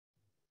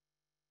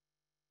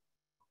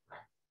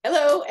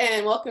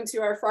and welcome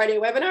to our Friday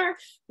webinar.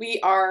 We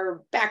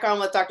are back on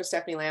with Dr.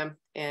 Stephanie Lamb.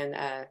 And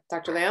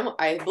Dr. Lamb,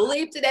 I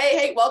believe today,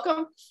 hey,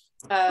 welcome.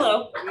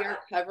 Hello. We are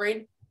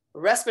covering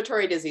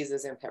respiratory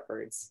diseases in pet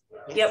birds.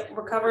 Yep,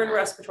 we're covering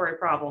respiratory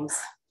problems.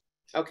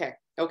 Okay.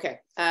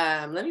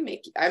 Let me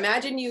make, I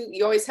imagine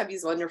you always have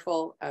these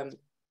wonderful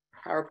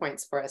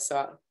PowerPoints for us, so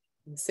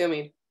I'm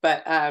assuming,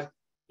 but.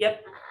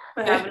 Yep,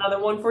 I have another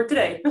one for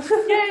today.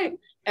 Yay.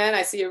 And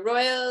I see a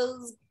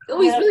Royals. Oh,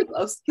 he's really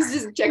close. He's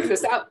just checking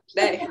us out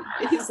today.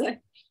 He's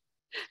like,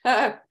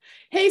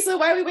 hey, so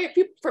while we wait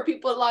for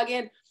people to log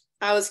in,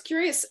 I was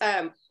curious.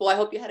 Well, I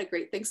hope you had a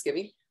great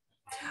Thanksgiving.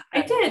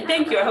 I did.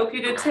 Thank you. I hope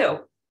you did too.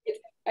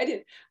 I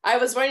did. I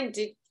was wondering,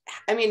 do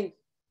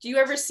you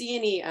ever see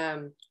any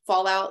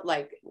fallout,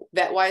 like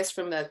vet-wise,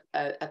 from a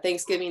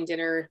Thanksgiving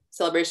dinner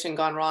celebration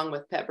gone wrong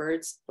with pet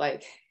birds?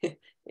 Like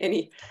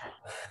any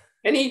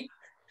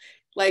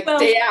like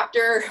day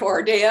after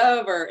or day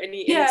of or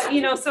any?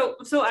 Yeah, so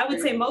I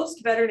would say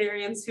most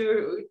veterinarians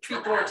who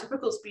treat the more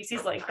typical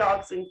species like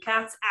dogs and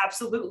cats,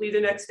 absolutely the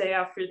next day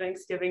after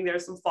Thanksgiving,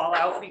 there's some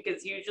fallout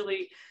because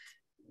usually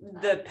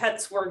the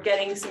pets were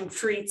getting some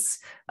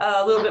treats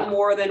a little bit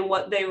more than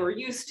what they were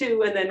used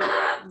to. And then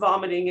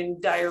vomiting and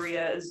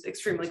diarrhea is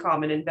extremely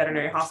common in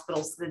veterinary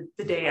hospitals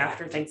the day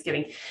after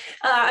Thanksgiving.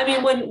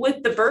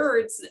 With the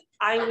birds,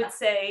 I would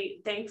say,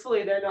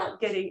 thankfully, they're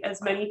not getting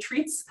as many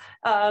treats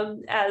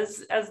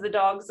as the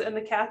dogs and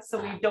the cats.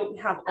 So we don't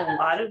have a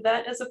lot of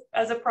that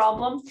as a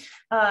problem.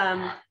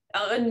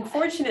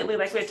 Unfortunately,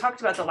 like we had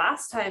talked about the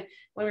last time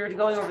when we were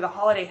going over the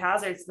holiday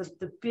hazards,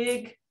 the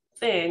big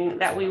thing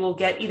that we will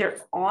get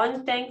either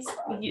on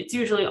it's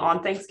usually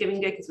on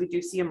Thanksgiving Day because we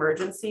do see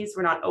emergencies.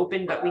 We're not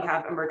open, but we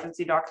have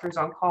emergency doctors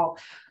on call.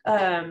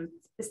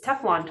 Is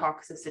Teflon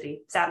toxicity,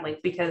 sadly,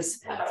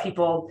 because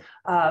people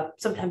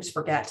sometimes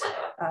forget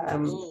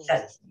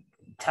that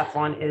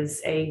Teflon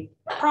is a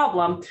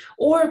problem,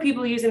 or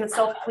people using the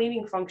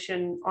self-cleaning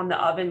function on the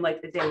oven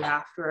like the day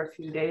after, a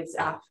few days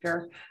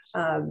after.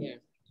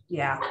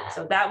 Yeah,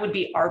 so that would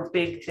be our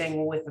big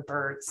thing with the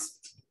birds.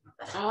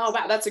 Oh,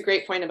 wow. That's a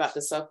great point about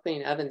the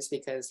self-cleaning ovens,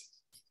 because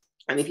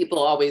people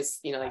always,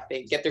 like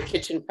they get their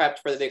kitchen prepped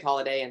for the big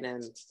holiday and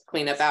then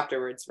clean up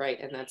afterwards. Right.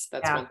 And that's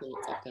one thing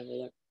that's often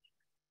overlooked.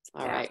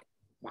 All right.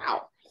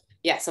 Wow.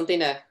 Yeah.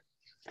 Something to,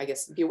 I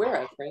guess, be aware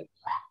of. Right.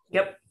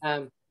 Yep.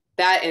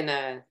 That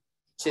and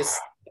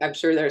I'm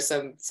sure there's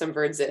some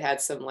birds that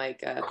had some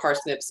like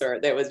parsnips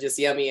or that was just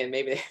yummy and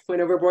maybe they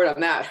went overboard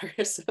on that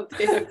or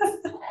something.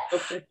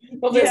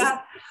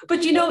 Yeah,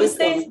 but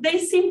they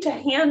seem to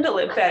handle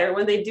it better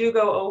when they do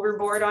go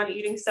overboard on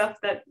eating stuff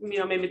that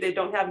maybe they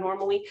don't have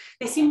normally.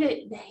 They seem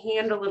to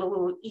handle it a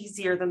little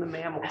easier than the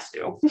mammals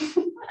do.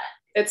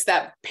 It's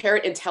that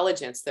parrot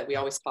intelligence that we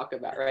always talk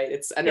about, right?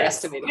 It's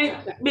underestimated.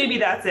 Yes, maybe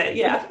that's it.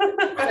 Yeah.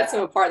 That's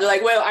them apart. They're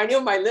like, well, I know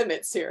my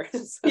limits here.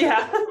 So,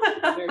 yeah.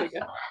 There we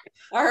go.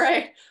 All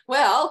right.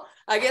 Well,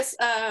 I guess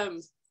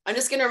I'm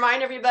just going to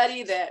remind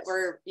everybody that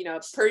we're,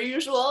 per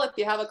usual, if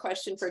you have a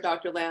question for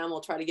Dr. Lamb,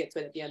 we'll try to get to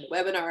it at the end of the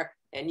webinar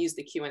and use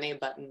the Q&A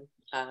button.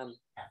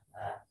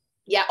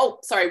 Yeah. Oh,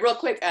 sorry. Real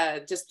quick.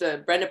 Just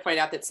Brenda pointed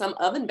out that some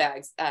oven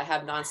bags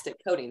have nonstick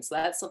coating. So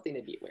that's something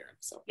to be aware of.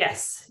 So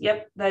yes.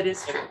 Yep. That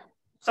is true.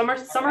 Some are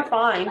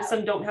fine.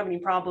 Some don't have any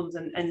problems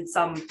and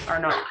some are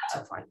not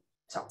so fine.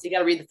 So you got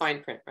to read the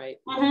fine print, right?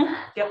 Mm-hmm.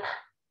 Yep.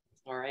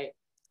 All right.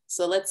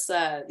 So let's,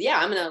 I'm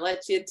going to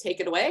let you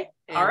take it away.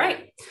 All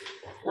right.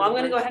 Well, I'm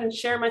going to go ahead and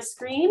share my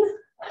screen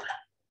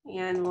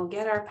and we'll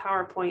get our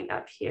PowerPoint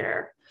up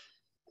here.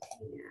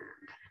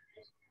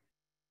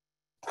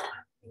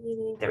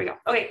 There we go.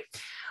 Okay.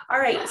 All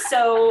right.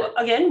 So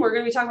again, we're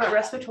going to be talking about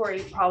respiratory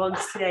problems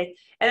today.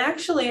 And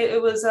actually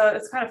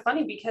it's kind of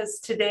funny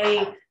because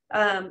today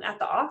at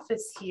the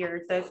office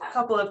here, the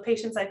couple of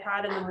patients I've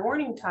had in the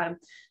morning time,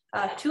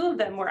 two of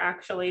them were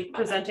actually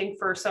presenting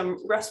for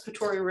some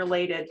respiratory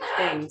related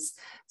things.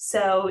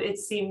 So it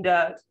seemed,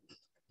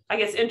 I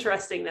guess,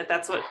 interesting that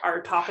that's what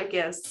our topic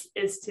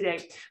is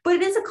today. But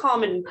it is a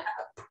common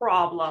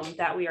problem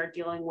that we are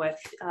dealing with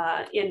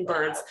in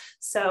birds.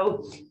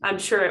 So I'm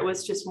sure it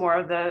was just more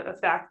of the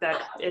fact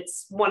that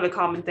it's one of the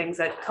common things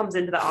that comes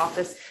into the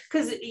office,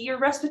 because your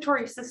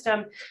respiratory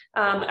system,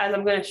 as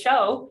I'm going to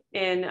show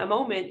in a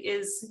moment,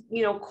 is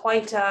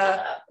quite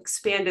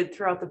expanded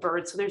throughout the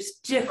bird. So there's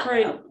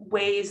different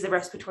ways the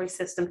respiratory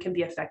system can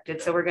be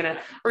affected. So we're gonna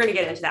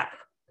get into that.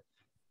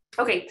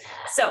 Okay,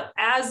 so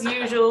as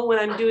usual, when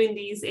I'm doing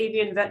these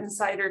Avian Vet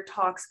Insider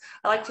talks,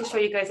 I like to show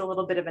you guys a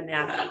little bit of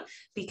anatomy,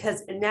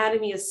 because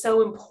anatomy is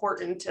so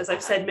important. As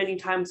I've said many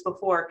times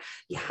before,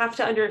 you have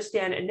to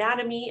understand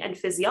anatomy and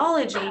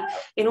physiology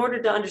in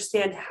order to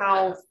understand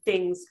how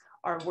things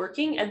are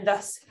working and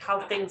thus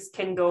how things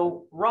can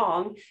go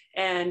wrong,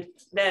 and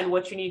then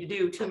what you need to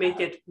do to make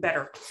it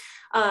better.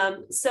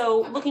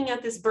 So looking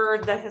at this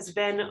bird that has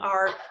been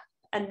our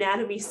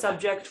anatomy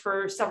subject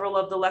for several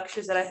of the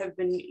lectures that I have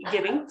been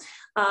giving.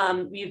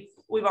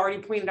 we've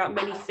already pointed out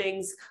many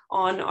things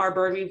on our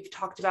bird. We've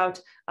talked about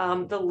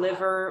the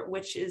liver,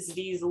 which is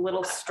these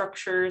little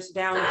structures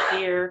down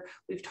here.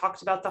 We've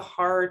talked about the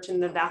heart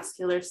and the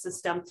vascular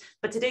system.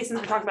 But today, since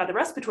we're talking about the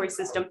respiratory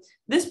system,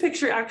 this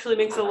picture actually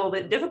makes it a little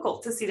bit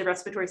difficult to see the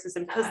respiratory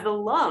system because the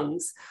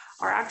lungs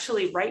are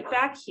actually right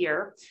back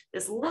here,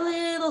 this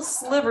little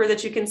sliver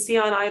that you can see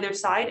on either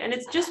side. And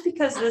it's just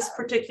because this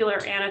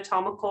particular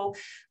anatomical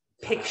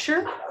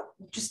picture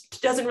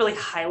just doesn't really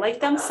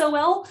highlight them so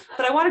well,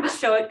 but I wanted to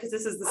show it because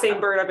this is the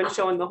same bird I've been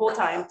showing the whole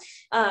time.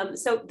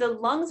 So the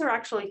lungs are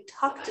actually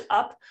tucked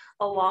up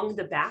along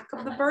the back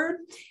of the bird,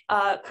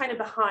 kind of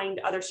behind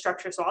other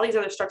structures. So all these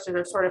other structures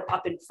are sort of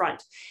up in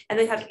front, and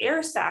they have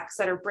air sacs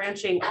that are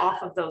branching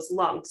off of those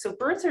lungs. So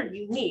birds are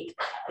unique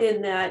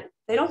in that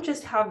they don't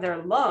just have their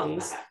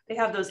lungs, they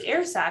have those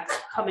air sacs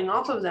coming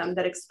off of them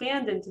that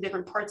expand into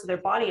different parts of their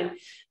body. And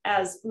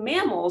as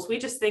mammals, we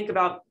just think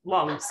about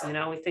lungs, you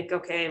know, we think,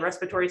 okay,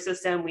 respiratory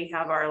system, we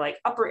have our like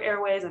upper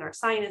airways and our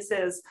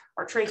sinuses,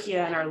 our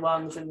trachea and our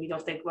lungs, and we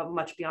don't think about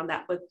much beyond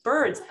that. But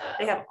birds,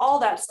 they have all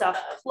that stuff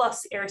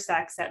plus air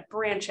sacs that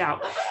branch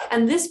out.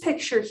 And this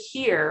picture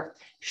here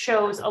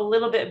shows a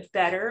little bit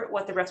better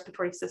what the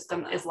respiratory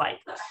system is like.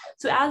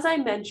 So as I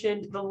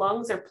mentioned, the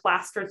lungs are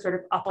plastered sort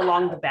of up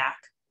along the back.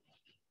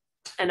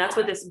 And that's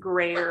what this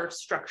grayer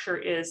structure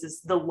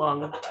is the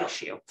lung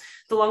tissue.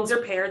 The lungs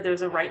are paired.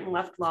 There's a right and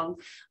left lung.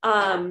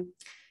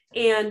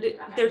 And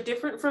they're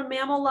different from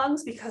mammal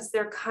lungs because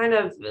they're kind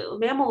of,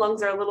 mammal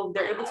lungs are a little,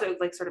 they're able to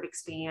like sort of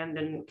expand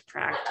and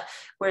contract,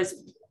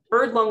 whereas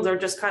bird lungs are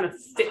just kind of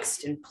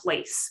fixed in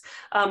place.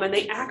 And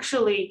they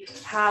actually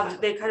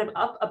have, they kind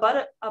of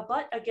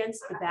abut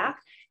against the back,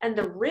 and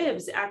the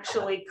ribs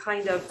actually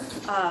kind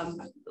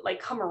of like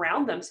come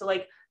around them. So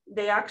like,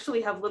 they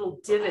actually have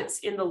little divots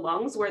in the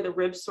lungs where the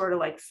ribs sort of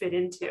like fit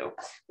into,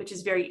 which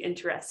is very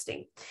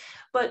interesting.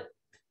 But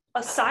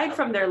aside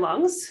from their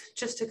lungs,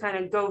 just to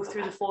kind of go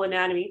through the full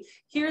anatomy,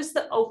 here's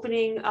the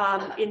opening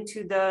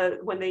into the,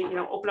 when they, you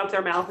know, open up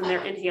their mouth and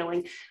they're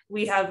inhaling,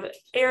 we have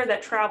air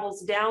that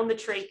travels down the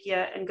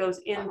trachea and goes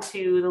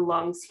into the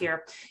lungs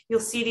here. You'll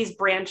see these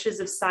branches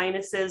of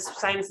sinuses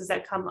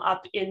that come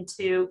up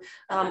into,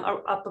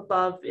 up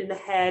above in the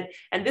head.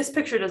 And this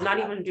picture does not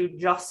even do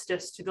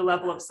justice to the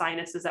level of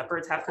sinuses that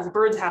birds have, because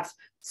birds have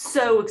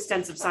so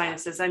extensive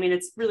sinuses. I mean,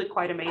 it's really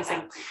quite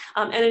amazing.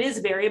 And it is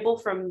variable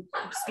from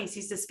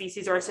species to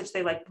species, or I should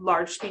say like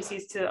large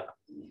species to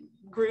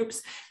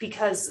groups,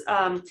 because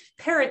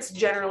parrots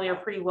generally are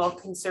pretty well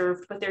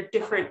conserved, but they're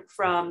different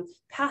from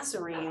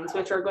passerines,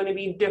 which are going to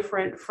be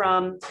different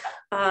from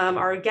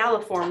our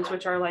galliforms,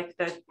 which are like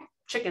the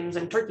chickens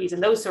and turkeys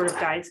and those sort of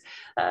guys.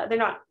 They're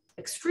not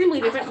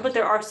extremely different, but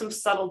there are some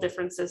subtle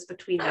differences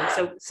between them.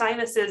 So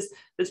sinuses,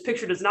 this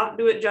picture does not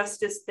do it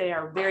justice. They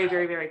are very,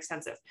 very, very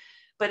extensive.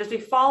 But as we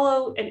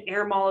follow an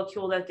air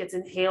molecule that gets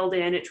inhaled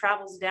in, it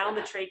travels down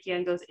the trachea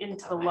and goes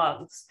into the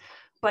lungs.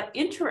 But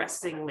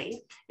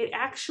interestingly, it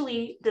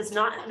actually does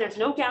not, there's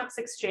no gas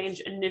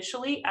exchange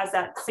initially as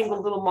that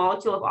single little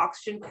molecule of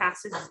oxygen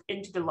passes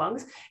into the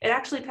lungs. It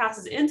actually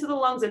passes into the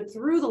lungs and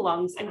through the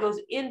lungs and goes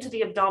into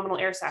the abdominal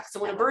air sacs. So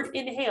when a bird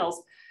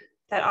inhales,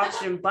 that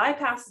oxygen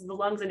bypasses the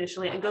lungs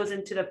initially and goes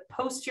into the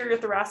posterior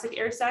thoracic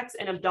air sacs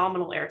and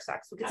abdominal air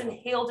sacs. So it gets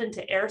inhaled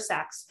into air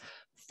sacs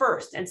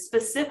first, and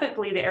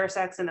specifically the air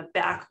sacs in the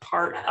back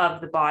part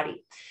of the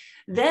body.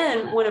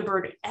 Then when a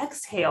bird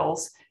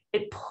exhales,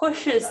 it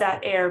pushes that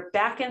air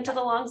back into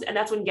the lungs, and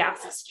that's when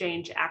gas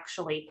exchange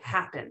actually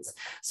happens.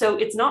 So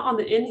it's not on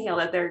the inhale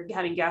that they're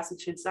having gas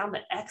exchange, it's on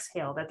the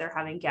exhale that they're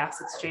having gas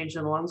exchange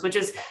in the lungs, which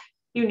is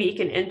unique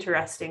and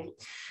interesting.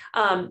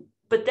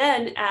 But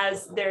then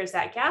as there's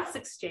that gas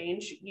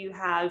exchange, you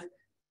have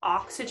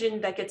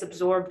oxygen that gets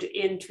absorbed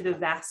into the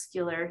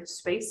vascular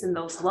space in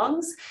those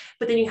lungs,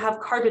 but then you have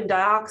carbon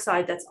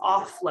dioxide that's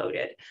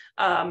offloaded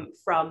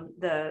from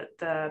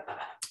the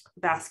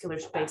vascular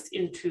space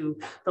into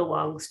the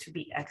lungs to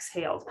be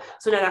exhaled.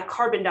 So now that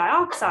carbon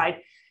dioxide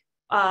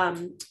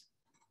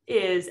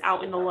is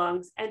out in the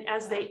lungs, and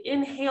as they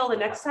inhale the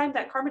next time,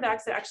 that carbon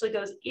dioxide actually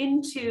goes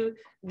into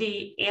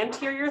the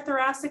anterior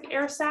thoracic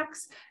air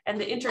sacs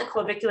and the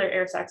interclavicular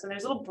air sacs, and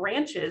there's little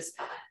branches.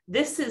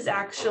 This is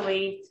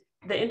actually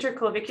the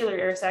interclavicular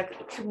air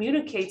sac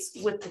communicates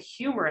with the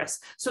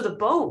humerus. So the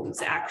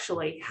bones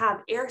actually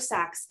have air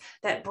sacs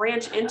that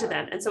branch into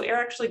them. And so air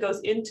actually goes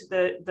into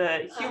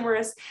the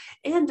humerus,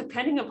 and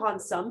depending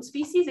upon some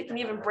species, it can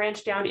even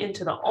branch down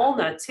into the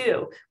ulna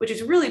too, which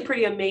is really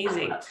pretty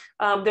amazing.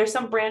 There's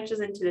some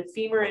branches into the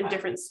femur in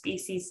different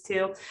species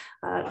too.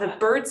 The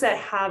birds that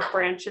have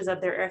branches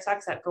of their air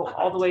sacs that go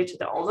all the way to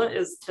the ulna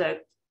is the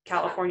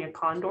California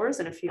condors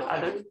and a few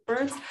other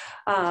birds.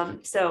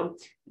 So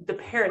the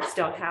parrots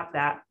don't have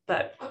that,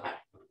 but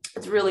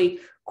it's really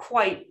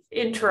quite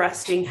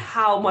interesting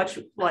how much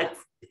like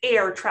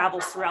air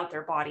travels throughout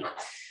their body.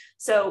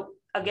 So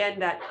again,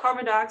 that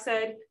carbon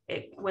dioxide,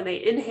 when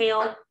they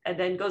inhale, and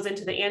then goes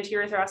into the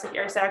anterior thoracic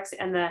air sacs,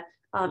 and the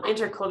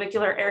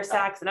interclavicular air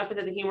sacs and up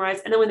into the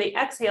humorites. And then when they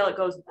exhale, it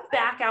goes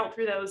back out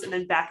through those and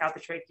then back out the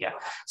trachea.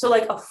 So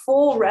like a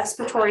full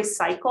respiratory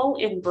cycle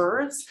in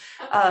birds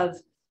of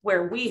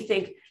where we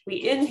think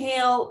we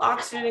inhale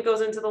oxygen, it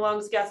goes into the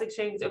lungs, gas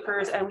exchange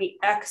occurs, and we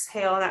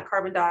exhale and that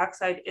carbon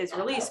dioxide is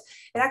released.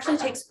 It actually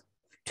takes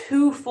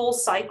 2 full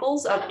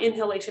cycles of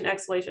inhalation,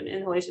 exhalation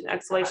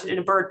in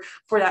a bird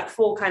for that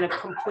full kind of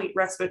complete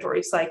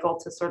respiratory cycle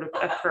to sort of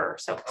occur.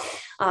 So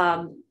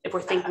if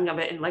we're thinking of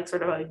it in like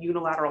sort of a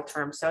unilateral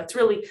term. So it's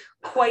really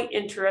quite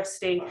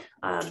interesting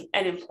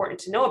and important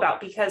to know about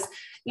because,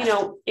 you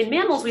know, in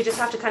mammals, we just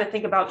have to kind of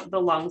think about the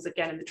lungs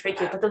again and the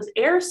trachea, but those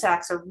air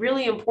sacs are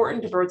really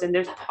important to birds and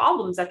there's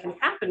problems that can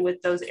happen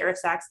with those air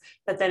sacs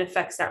that then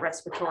affects that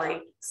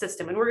respiratory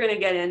system. And we're going to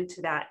get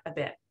into that a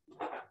bit.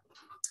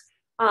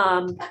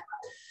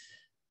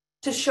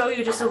 To show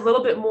you just a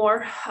little bit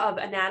more of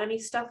anatomy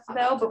stuff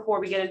though, before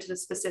we get into the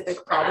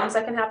specific problems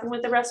that can happen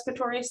with the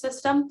respiratory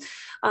system,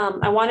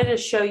 I wanted to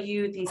show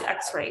you these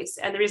x-rays.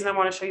 And the reason I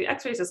want to show you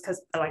x-rays is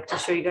because I like to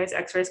show you guys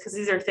x-rays because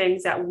these are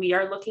things that we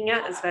are looking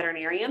at as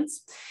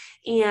veterinarians.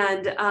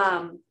 And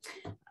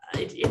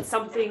it's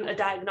something, a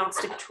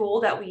diagnostic tool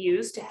that we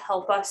use to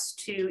help us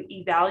to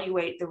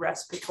evaluate the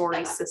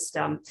respiratory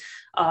system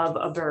of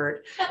a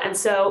bird. And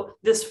so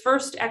this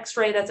first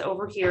x-ray that's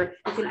over here,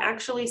 you can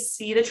actually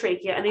see the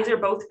trachea, and these are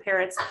both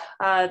parrots.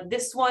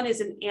 This one is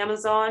an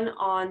Amazon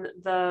on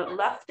the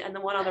left, and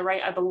the one on the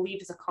right, I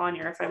believe, is a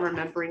conure, if I'm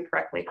remembering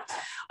correctly.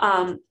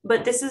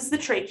 But this is the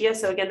trachea.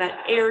 So again,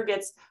 that air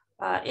gets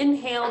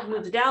inhaled,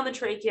 moves down the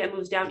trachea, and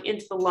moves down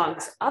into the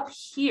lungs. Up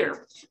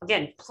here,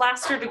 again,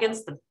 plastered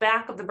against the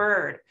back of the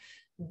bird,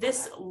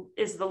 this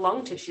is the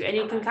lung tissue. And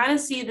you can kind of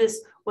see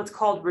this, what's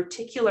called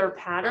reticular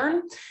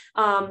pattern.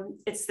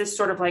 It's this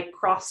sort of like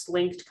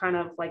cross-linked kind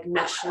of like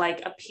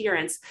mesh-like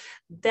appearance.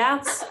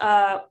 That's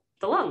the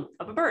lung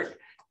of a bird.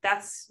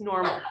 That's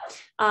normal.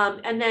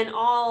 And then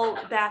all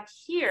back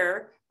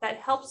here, that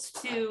helps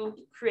to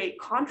create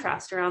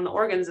contrast around the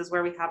organs is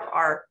where we have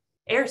our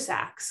air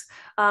sacs.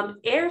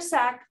 Air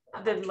sac,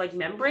 the like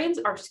membranes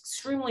are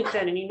extremely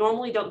thin and you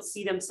normally don't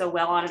see them so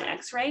well on an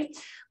x-ray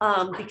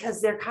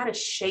because they're kind of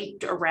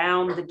shaped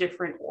around the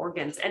different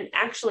organs. And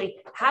actually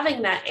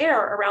having that air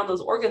around those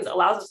organs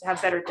allows us to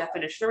have better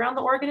definition around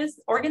the organs.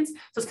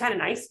 So it's kind of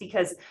nice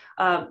because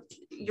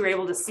you're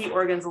able to see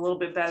organs a little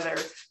bit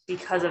better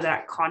because of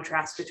that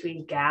contrast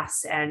between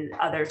gas and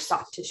other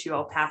soft tissue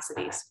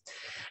opacities.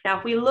 Now,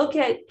 if we look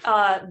at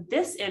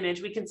this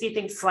image, we can see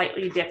things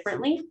slightly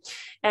differently.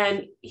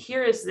 And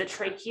here is the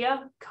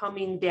trachea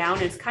coming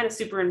down. It's kind of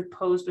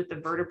superimposed with the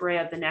vertebrae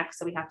of the neck.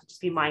 So we have to just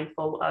be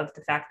mindful of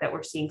the fact that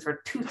we're seeing sort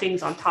of 2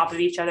 things on top of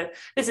each other.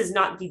 This is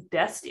not the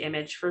best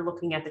image for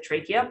looking at the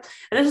trachea.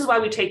 And this is why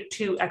we take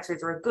 2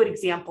 x-rays, or a good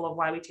example of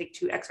why we take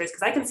 2 x-rays,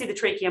 because I can see the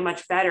trachea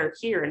much better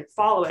here and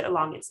follow it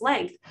along its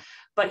length.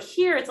 But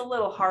here it's a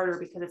little harder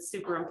because it's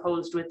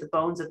superimposed with the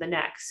bones of the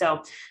neck.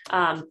 So,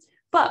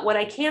 but what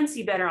I can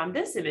see better on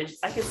this image,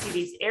 I can see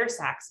these air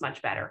sacs much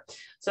better.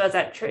 So as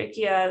that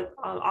trachea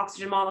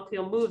oxygen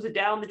molecule moves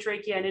down the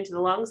trachea and into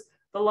the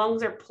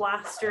lungs are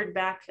plastered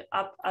back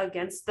up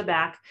against the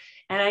back.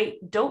 And I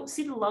don't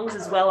see the lungs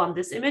as well on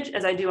this image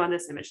as I do on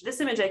this image. This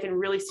image, I can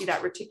really see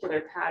that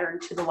reticular pattern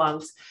to the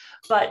lungs.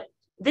 But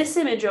this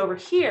image over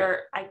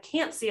here, I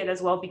can't see it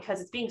as well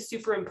because it's being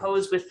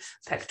superimposed with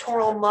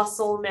pectoral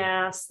muscle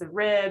mass, the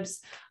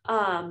ribs,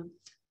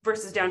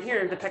 versus down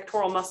here, the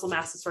pectoral muscle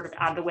mass is sort of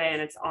out of the way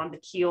and it's on the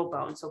keel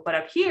bone. So, but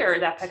up here,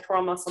 that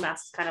pectoral muscle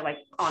mass is kind of like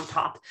on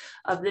top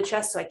of the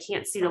chest. So I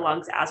can't see the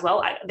lungs as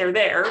well. They're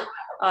there.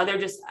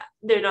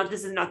 They're not,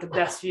 this is not the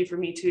best view for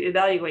me to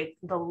evaluate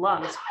the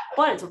lungs,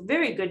 but it's a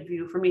very good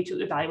view for me to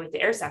evaluate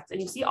the air sacs.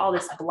 And you see all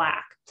this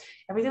black.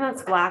 Everything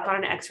that's black on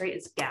an x-ray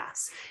is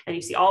gas. And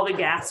you see all the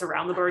gas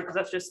around the bird because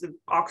that's just the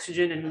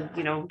oxygen and,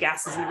 you know,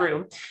 gases in the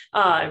room,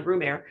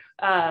 room air.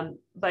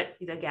 But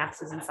the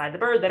gases inside the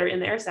bird that are in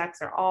the air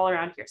sacs are all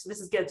around here. So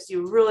this gives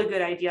you a really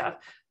good idea of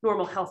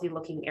normal, healthy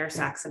looking air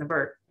sacs in a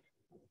bird.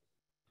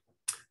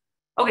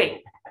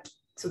 Okay.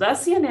 So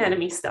that's the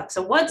anatomy stuff.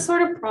 So what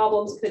sort of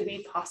problems could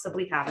we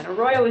possibly have? And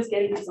Arroyo is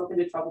getting himself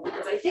into trouble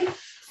because I think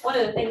one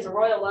of the things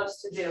Arroyo loves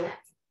to do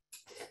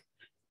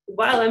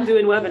while I'm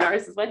doing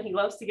webinars is when he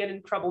loves to get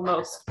in trouble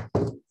most.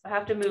 I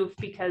have to move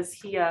because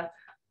he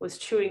was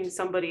chewing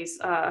somebody's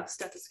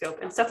stethoscope,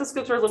 and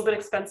stethoscopes are a little bit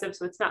expensive,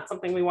 so it's not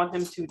something we want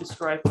him to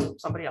destroy for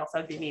somebody else.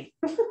 That'd be mean.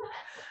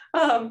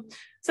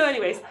 So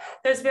anyways,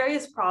 there's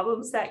various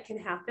problems that can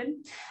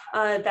happen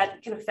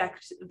that can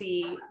affect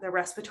the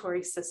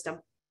respiratory system.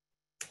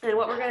 And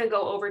what we're going to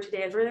go over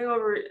today is we're going to go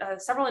over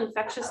several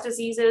infectious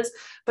diseases,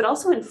 but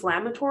also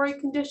inflammatory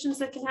conditions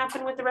that can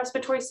happen with the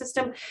respiratory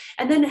system,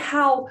 and then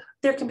how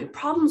there can be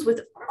problems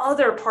with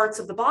other parts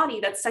of the body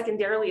that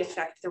secondarily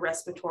affect the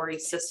respiratory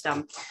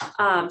system.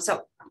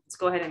 So let's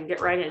go ahead and get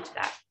right into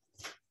that.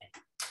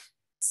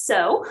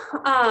 So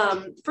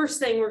first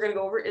thing we're going to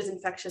go over is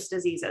infectious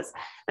diseases.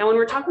 Now, when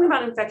we're talking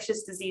about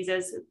infectious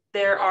diseases,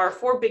 there are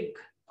 4 big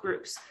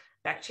groups: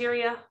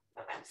 bacteria,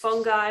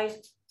 fungi,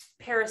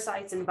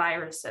 parasites, and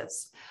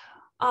viruses.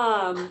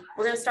 We're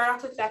going to start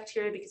off with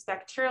bacteria because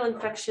bacterial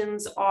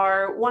infections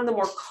are one of the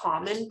more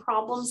common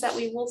problems that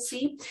we will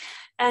see.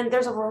 And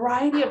there's a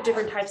variety of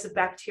different types of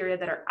bacteria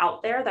that are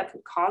out there that can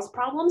cause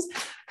problems.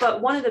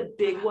 But one of the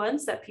big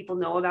ones that people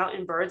know about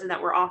in birds and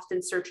that we're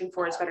often searching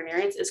for as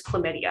veterinarians is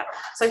chlamydia.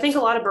 So I think a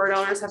lot of bird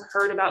owners have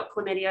heard about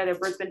chlamydia. Their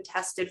bird's been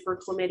tested for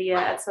chlamydia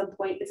at some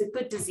point. It's a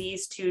good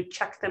disease to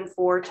check them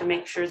for, to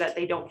make sure that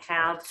they don't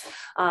have,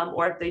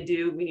 or if they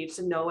do, we need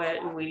to know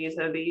it and we need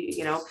to be,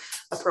 you know,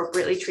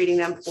 appropriately treating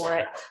them for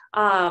it.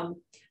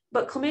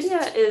 But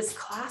chlamydia is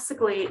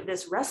classically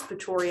this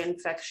respiratory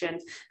infection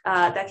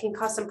that can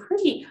cause some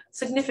pretty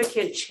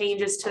significant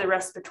changes to the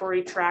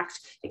respiratory tract.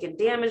 It can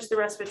damage the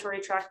respiratory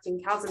tract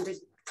and cause them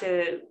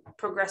to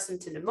progress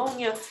into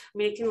pneumonia. I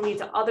mean, it can lead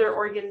to other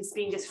organs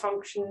being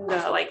dysfunctioned,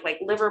 like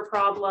liver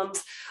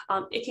problems.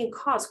 It can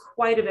cause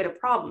quite a bit of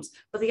problems.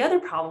 But the other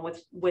problem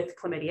with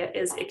chlamydia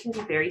is it can be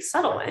very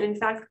subtle. And in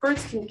fact,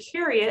 birds can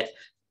carry it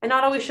and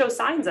not always show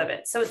signs of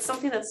it. So it's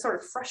something that's sort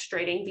of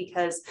frustrating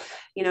because,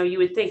 you know, you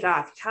would think, if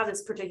you have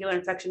this particular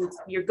infection,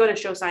 you're going to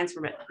show signs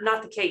from it.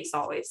 Not the case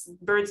always.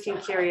 Birds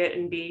can carry it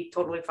and be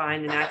totally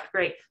fine and act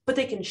great, but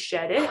they can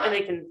shed it and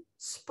they can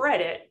spread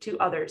it to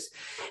others.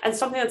 And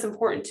something that's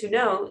important to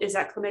know is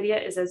that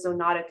chlamydia is a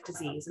zoonotic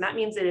disease, and that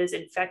means it is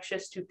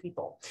infectious to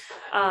people.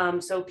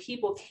 So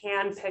people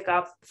can pick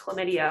up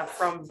chlamydia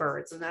from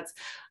birds, and that's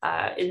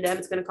in them,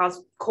 it's going to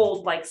cause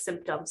cold-like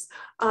symptoms.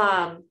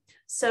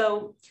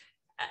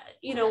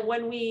 You know,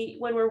 when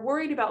we're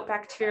worried about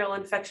bacterial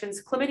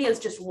infections, chlamydia is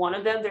just one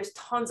of them. There's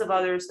tons of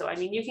others though. I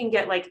mean, you can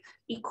get like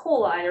E.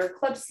 coli or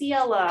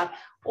Klebsiella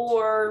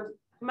or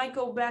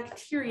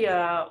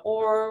mycobacteria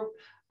or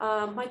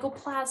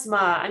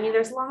mycoplasma. I mean,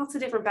 there's lots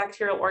of different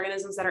bacterial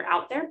organisms that are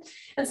out there.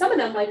 And some of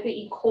them, like the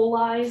E.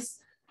 coli's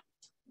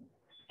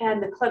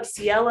and the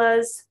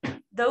Klebsiellas,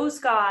 those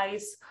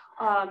guys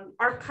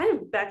are kind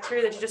of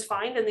bacteria that you just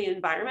find in the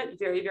environment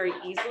very, very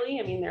easily.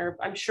 I mean,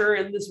 I'm sure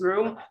in this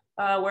room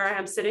where I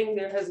am sitting,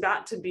 there has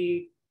got to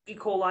be E.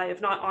 coli,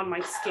 if not on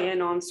my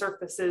skin, on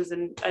surfaces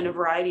and a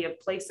variety of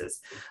places,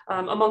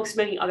 amongst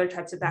many other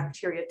types of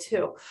bacteria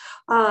too.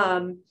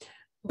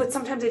 But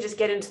sometimes they just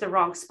get into the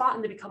wrong spot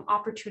and they become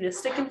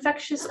opportunistic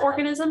infectious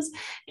organisms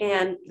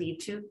and lead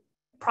to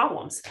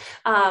problems.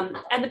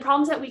 And the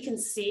problems that we can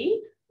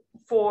see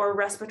for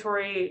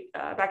respiratory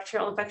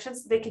bacterial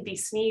infections, they could be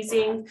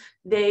sneezing,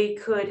 they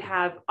could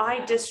have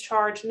eye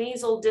discharge,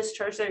 nasal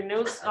discharge, their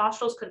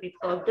nostrils could be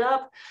plugged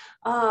up.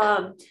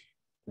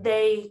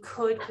 They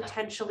could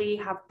potentially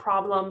have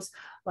problems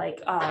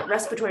like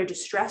respiratory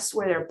distress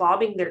where they're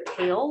bobbing their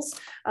tails.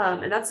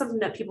 And that's something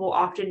that people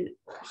often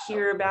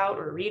hear about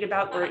or read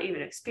about or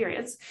even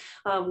experience,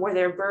 where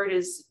their bird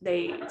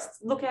they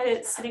look at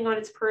it sitting on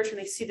its perch and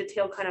they see the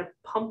tail kind of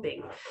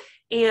pumping.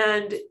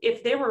 And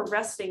if they were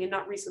resting and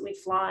not recently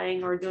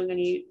flying or doing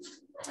any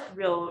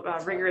real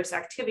rigorous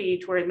activity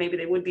to where maybe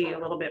they would be a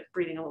little bit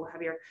breathing a little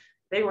heavier,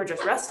 they were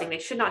just resting, they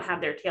should not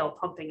have their tail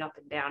pumping up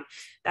and down.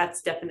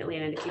 That's definitely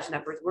an indication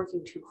that bird's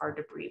working too hard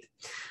to breathe.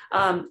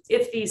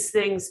 If these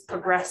things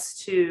progress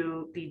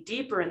to be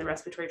deeper in the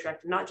respiratory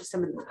tract, not just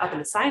up in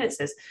the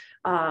sinuses,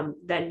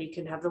 then you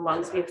can have the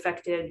lungs be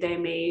affected. They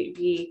may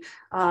be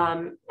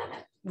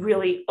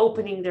really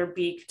opening their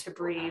beak to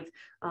breathe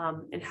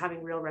and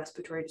having real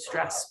respiratory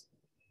distress.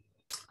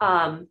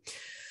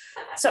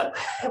 So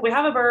if we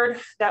have a bird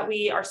that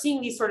we are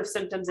seeing these sort of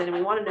symptoms in and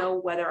we want to know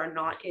whether or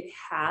not it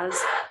has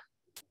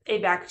a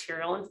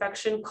bacterial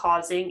infection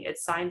causing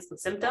its signs and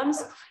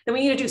symptoms, then we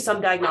need to do some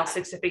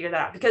diagnostics to figure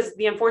that out, because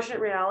the unfortunate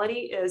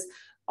reality is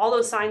all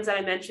those signs that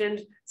I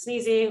mentioned,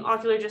 sneezing,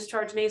 ocular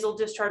discharge, nasal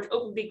discharge,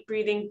 open beak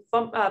breathing,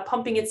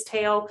 pumping its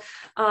tail,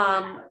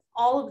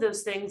 all of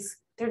those things,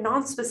 they're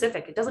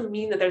non-specific. It doesn't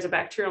mean that there's a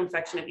bacterial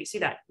infection if you see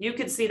that. You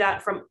could see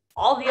that from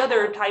all the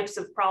other types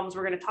of problems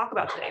we're going to talk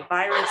about today: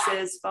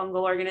 viruses,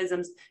 fungal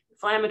organisms,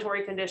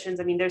 inflammatory conditions.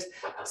 I mean, there's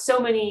so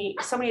many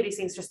of these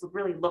things just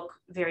really look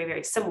very,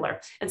 very similar.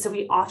 And so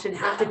we often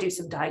have to do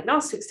some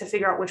diagnostics to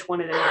figure out which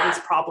one of these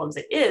problems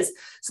it is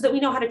so that we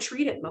know how to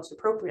treat it most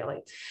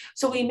appropriately.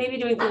 So we may be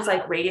doing things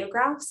like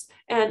radiographs.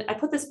 And I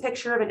put this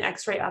picture of an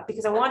X-ray up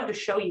because I wanted to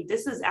show you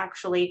this is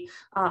actually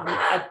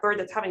a bird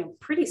that's having a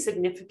pretty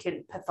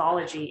significant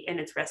pathology in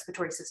its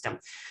respiratory system.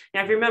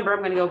 Now, if you remember, I'm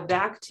going to go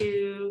back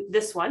to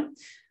this one.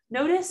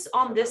 Notice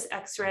on this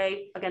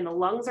X-ray, again, the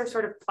lungs are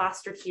sort of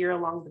plastered here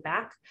along the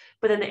back,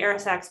 but then the air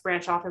sacs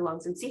branch off in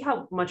lungs, and see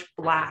how much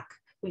black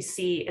we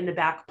see in the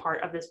back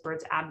part of this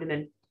bird's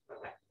abdomen.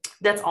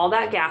 That's all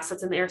that gas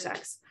that's in the air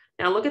sacs.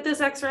 Now look at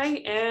this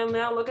X-ray and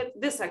now look at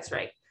this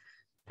X-ray.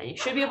 And you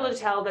should be able to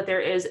tell that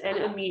there is an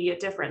immediate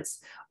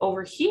difference.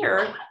 Over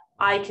here,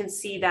 I can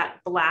see that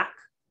black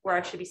where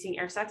I should be seeing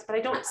air sacs, but I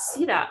don't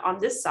see that on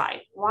this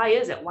side. Why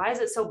is it? Why is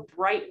it so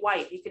bright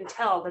white? You can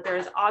tell that there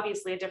is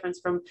obviously a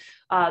difference from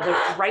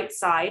the right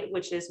side,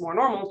 which is more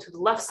normal, to the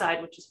left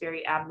side, which is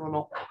very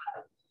abnormal.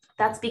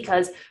 That's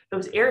because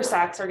those air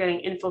sacs are getting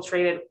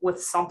infiltrated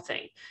with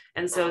something.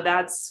 And so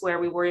that's where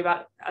we worry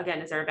about, again,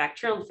 is there a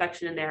bacterial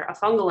infection in there, a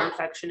fungal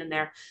infection in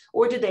there,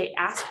 or did they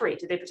aspirate?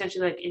 Did they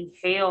potentially like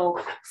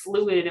inhale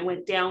fluid and it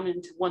went down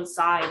into one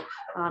side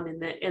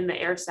in the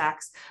air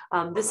sacs?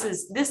 This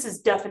is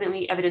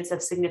definitely evidence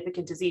of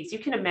significant disease. You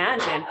can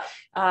imagine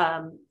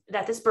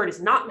that this bird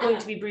is not going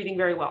to be breathing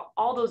very well.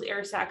 All those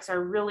air sacs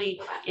are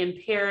really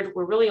impaired.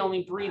 We're really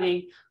only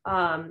breathing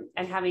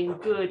and having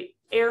good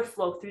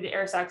airflow through the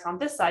air sacs on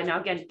this side.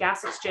 Now, again,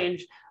 gas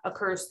exchange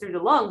occurs through the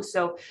lungs.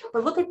 So,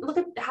 but look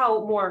at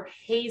how more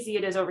hazy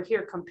it is over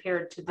here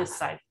compared to this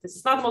side. This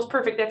is not the most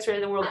perfect X-ray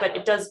in the world, but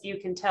it does, you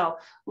can tell,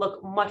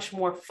 look much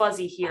more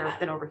fuzzy here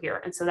than over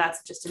here. And so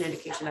that's just an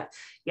indication that,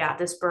 yeah,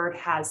 this bird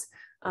has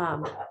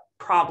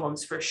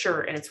problems for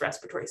sure in its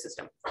respiratory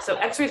system. So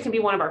X-rays can be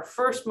one of our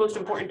first most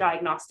important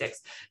diagnostics,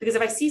 because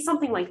if I see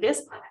something like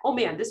this, oh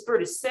man, this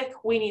bird is sick,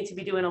 we need to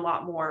be doing a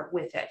lot more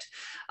with it.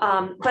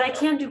 But I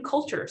can do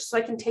cultures. So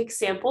I can take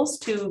samples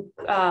to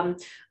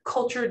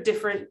culture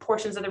different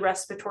portions of the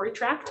respiratory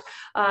tract.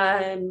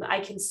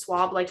 I can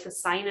swab like the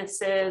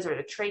sinuses or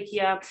the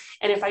trachea.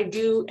 And if I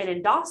do an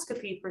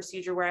endoscopy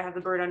procedure where I have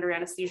the bird under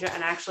anesthesia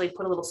and actually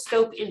put a little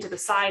scope into the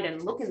side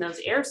and look in those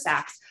air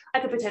sacs, I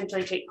could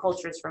potentially take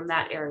cultures from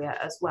that area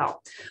as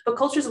well. But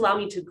cultures allow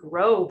me to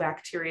grow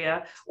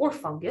bacteria or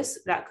fungus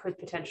that could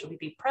potentially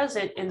be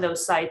present in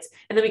those sites.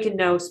 And then we can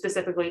know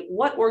specifically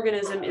what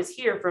organism is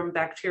here from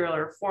bacterial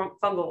or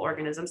fungal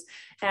organisms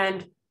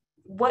and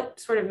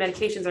what sort of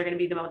medications are going to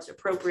be the most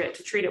appropriate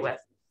to treat it with.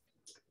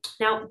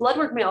 Now, blood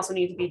work may also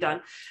need to be done.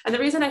 And the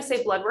reason I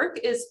say blood work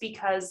is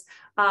because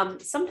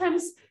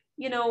sometimes,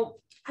 you know,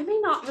 I may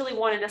not really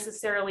want to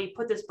necessarily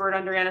put this bird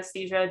under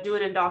anesthesia, do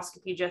an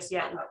endoscopy just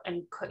yet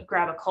and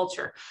grab a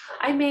culture.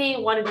 I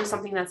may want to do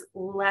something that's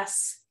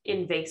less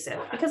invasive,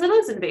 because it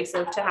is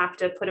invasive to have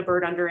to put a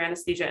bird under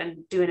anesthesia and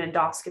do an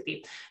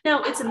endoscopy.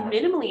 Now, it's a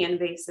minimally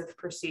invasive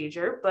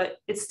procedure, but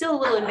it's still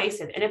a little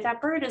invasive. And if that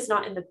bird is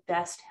not in the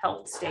best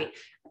health state,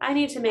 I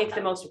need to make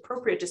the most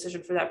appropriate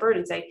decision for that bird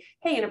and say,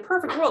 hey, in a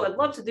perfect world, I'd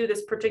love to do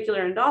this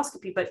particular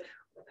endoscopy, but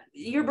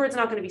your bird's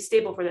not going to be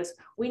stable for this.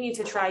 We need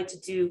to try to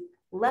do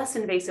less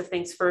invasive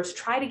things first,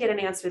 try to get an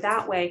answer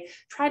that way,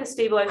 try to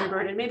stabilize your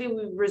bird, and maybe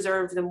we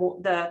reserve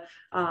the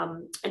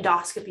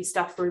endoscopy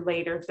stuff for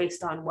later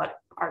based on what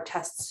our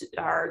tests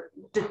are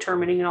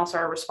determining and also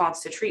our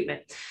response to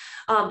treatment.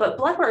 But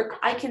blood work,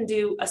 I can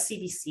do a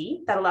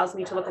CBC that allows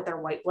me to look at their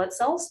white blood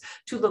cells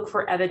to look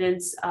for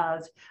evidence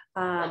of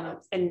a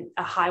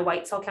high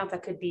white cell count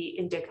that could be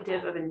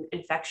indicative of an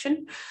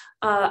infection.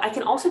 I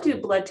can also do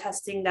blood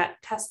testing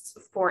that tests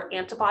for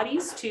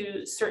antibodies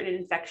to certain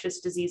infectious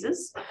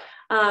diseases.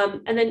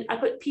 And then I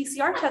put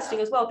PCR testing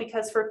as well,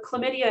 because for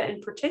chlamydia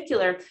in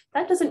particular,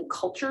 that doesn't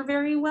culture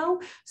very well.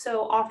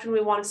 So often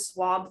we want to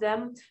swab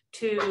them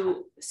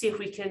to see if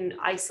we can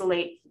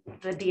isolate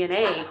the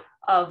DNA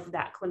of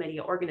that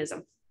chlamydia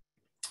organism.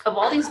 Of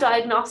all these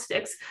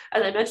diagnostics,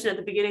 as I mentioned at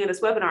the beginning of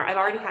this webinar, I've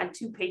already had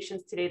 2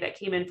 patients today that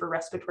came in for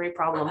respiratory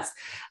problems.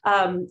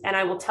 And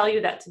I will tell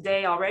you that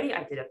today already,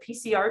 I did a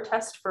PCR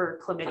test for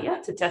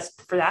chlamydia to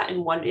test for that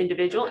in one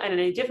individual. And in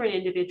a different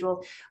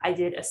individual, I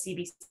did a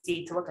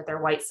CBC to look at their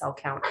white cell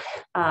count.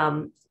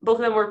 Both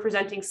of them were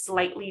presenting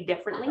slightly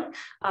differently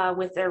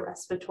with their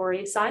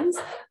respiratory signs,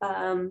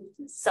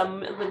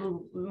 some a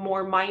little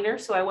more minor.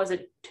 So I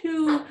wasn't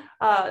too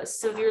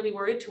severely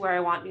worried to where I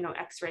want, you know,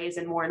 x-rays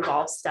and more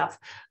involved stuff.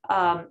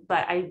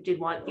 But I did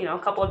want, you know,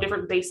 a couple of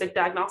different basic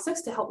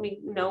diagnostics to help me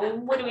know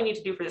what do we need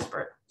to do for this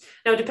bird.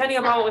 Now, depending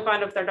upon what we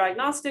find with their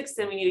diagnostics,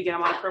 then we need to get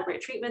them on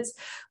appropriate treatments.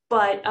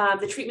 But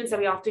the treatments that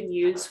we often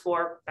use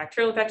for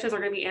bacterial infections are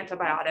going to be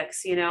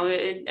antibiotics, you know,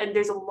 and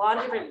there's a lot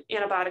of different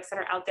antibiotics that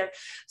are out there.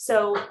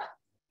 So,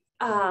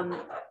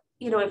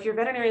 you know, if your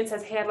veterinarian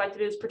says, hey, I'd like to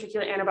do this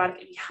particular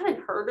antibiotic, if you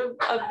haven't heard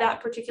of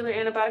that particular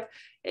antibiotic,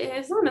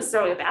 it's not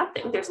necessarily a bad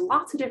thing. There's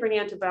lots of different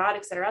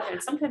antibiotics that are out there.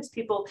 And sometimes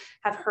people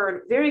have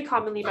heard very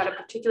commonly about a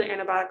particular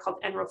antibiotic called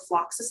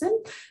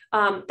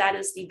enrofloxacin. That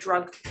is the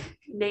drug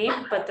name,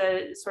 but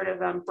the sort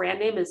of brand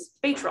name is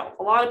Baytril.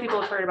 A lot of people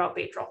have heard about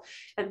Baytril.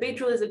 And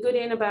Baytril is a good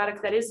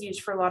antibiotic that is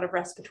used for a lot of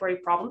respiratory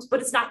problems,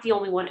 but it's not the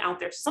only one out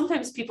there.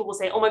 Sometimes people will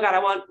say, oh my God, I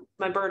want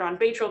my bird on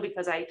Baytril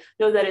because I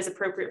know that is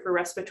appropriate for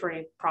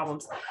respiratory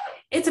problems.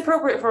 It's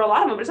appropriate for a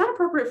lot of them, but it's not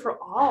appropriate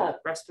for all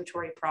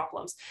respiratory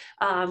problems.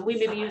 We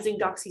may be using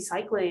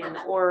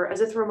doxycycline or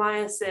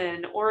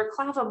azithromycin or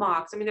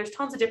clavamox. I mean, there's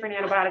tons of different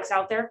antibiotics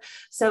out there.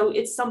 So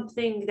it's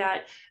something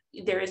that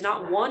there is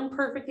not one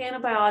perfect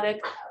antibiotic.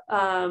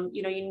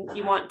 You know,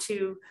 you want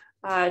to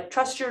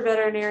trust your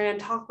veterinarian,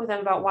 talk with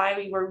them about why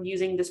we were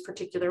using this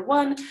particular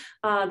one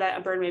that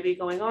a bird may be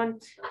going on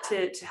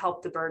to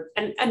help the bird.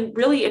 And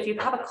really, if you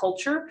have a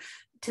culture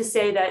to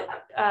say that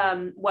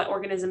what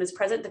organism is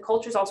present, the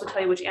cultures also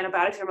tell you which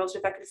antibiotics are most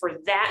effective for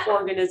that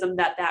organism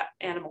that that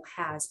animal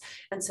has.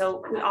 And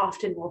so we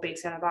often will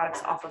base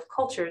antibiotics off of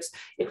cultures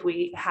if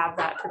we have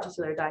that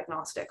particular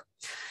diagnostic.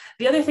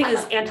 The other thing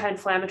is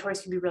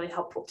anti-inflammatories can be really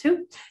helpful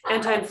too.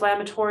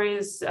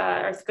 Anti-inflammatories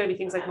are going to be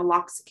things like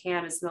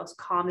meloxicam is the most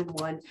common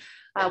one.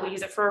 We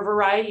use it for a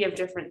variety of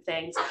different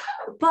things.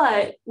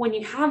 But when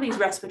you have these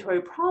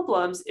respiratory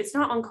problems, it's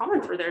not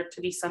uncommon for there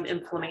to be some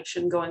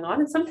inflammation going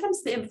on. And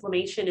sometimes the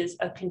inflammation is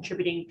a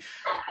contributing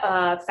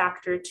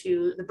factor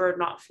to the bird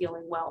not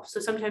feeling well. So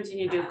sometimes you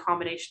need to do a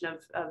combination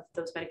of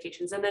those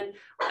medications. And then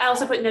I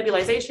also put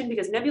nebulization,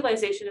 because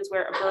nebulization is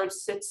where a bird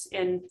sits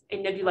in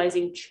a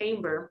nebulizing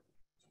chamber,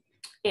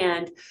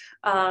 and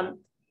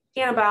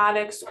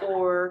antibiotics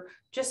or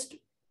just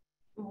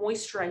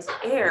moisturized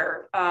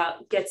air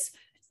gets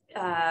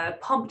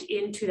pumped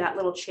into that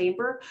little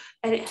chamber,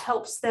 and it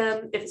helps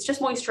them. If it's just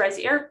moisturized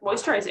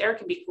air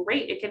can be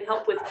great. It can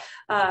help with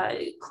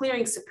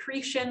clearing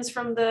secretions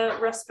from the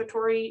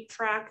respiratory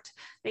tract,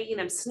 making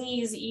them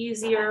sneeze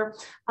easier.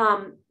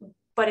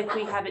 But if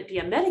we have it be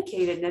a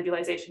medicated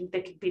nebulization,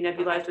 they could be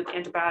nebulized with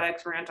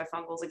antibiotics or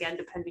antifungals, again,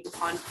 depending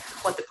upon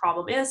what the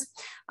problem is,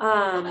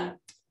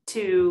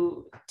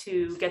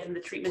 to get them the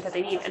treatment that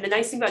they need. And the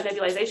nice thing about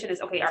nebulization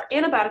is, okay, our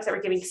antibiotics that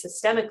we're giving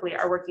systemically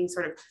are working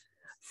sort of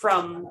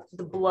from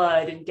the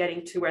blood and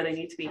getting to where they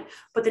need to be.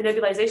 But the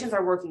nebulizations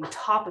are working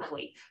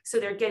topically. So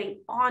they're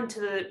getting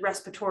onto the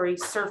respiratory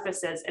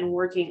surfaces and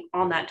working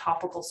on that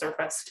topical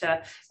surface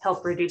to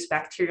help reduce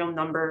bacterial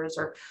numbers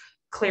or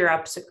clear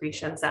up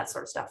secretions, that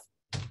sort of stuff.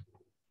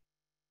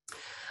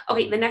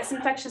 Okay, the next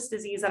infectious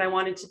disease that I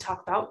wanted to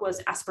talk about was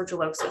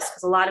aspergillosis,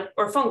 because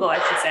or fungal, I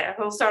should say.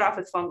 We'll start off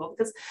with fungal,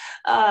 because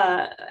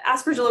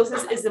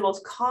aspergillosis is the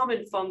most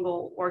common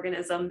fungal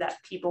organism that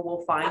people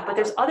will find, but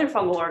there's other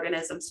fungal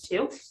organisms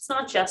too. It's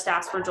not just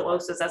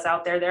aspergillosis that's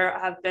out there. There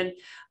have been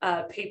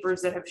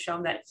papers that have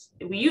shown that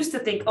we used to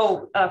think,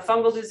 oh,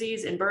 fungal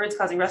disease in birds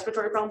causing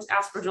respiratory problems,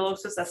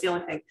 aspergillosis, that's the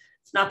only thing.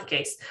 It's not the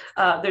case.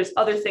 There's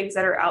other things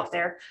that are out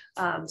there.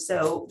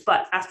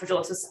 But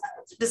aspergillosis,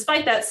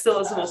 despite that, still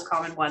is the most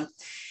common one.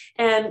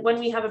 And when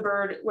we have a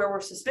bird where we're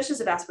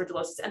suspicious of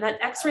aspergillosis, and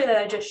that x-ray that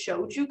I just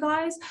showed you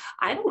guys,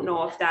 I don't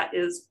know if that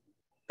is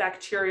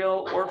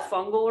bacterial or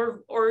fungal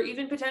or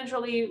even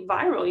potentially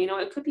viral. You know,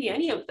 it could be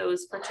any of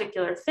those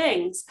particular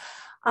things.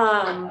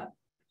 I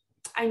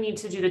need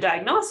to do the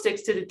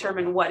diagnostics to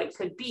determine what it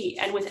could be.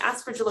 And with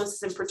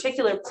aspergillosis in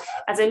particular,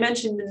 as I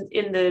mentioned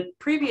in the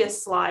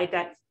previous slide,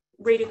 that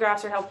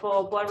radiographs are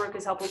helpful, blood work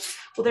is helpful.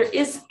 Well, there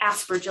is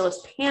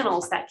aspergillus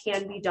panels that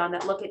can be done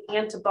that look at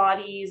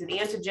antibodies and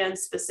antigens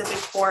specific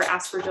for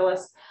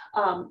aspergillus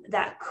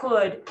that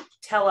could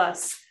tell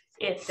us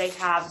if they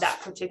have that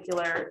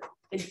particular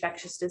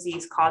infectious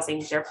disease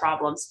causing their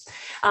problems.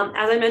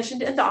 As I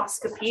mentioned,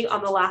 endoscopy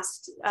on the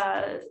last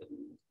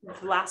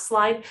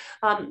slide,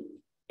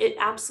 it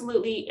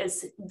absolutely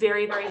is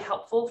very, very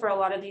helpful for a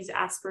lot of these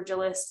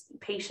aspergillus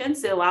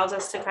patients. It allows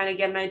us to kind of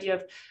get an idea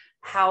of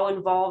how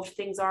involved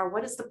things are.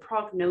 What is the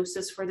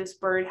prognosis for this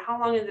bird? How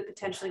long is it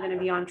potentially going to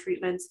be on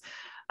treatments?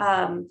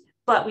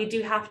 But we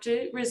do have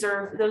to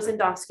reserve those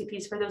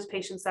endoscopies for those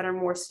patients that are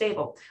more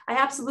stable. I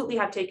absolutely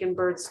have taken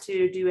birds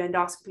to do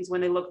endoscopies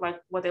when they look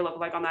like what they look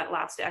like on that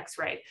last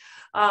x-ray.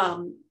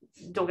 Don't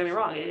get me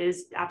wrong, it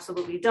is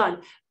absolutely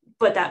done.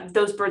 But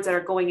those birds that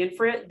are going in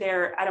for it,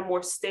 they're at a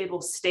more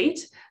stable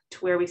state to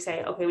where we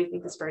say, okay, we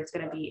think this bird's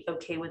going to be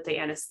okay with the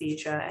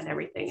anesthesia and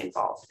everything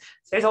involved.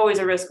 There's always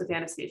a risk with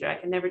anesthesia. I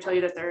can never tell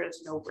you that there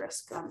is no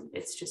risk.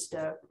 It's just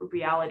a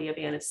reality of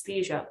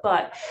anesthesia,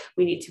 but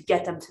we need to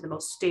get them to the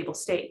most stable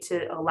state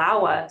to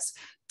allow us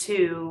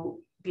to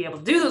be able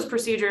to do those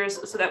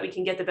procedures so that we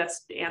can get the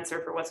best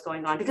answer for what's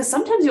going on. Because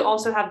sometimes you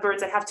also have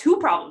birds that have two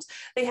problems.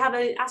 They have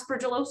an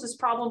aspergillosis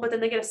problem, but then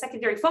they get a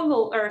secondary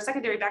fungal or a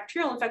secondary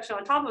bacterial infection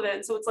on top of it.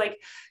 And so it's like,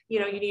 you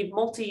know, you need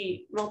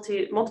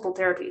multiple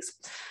therapies.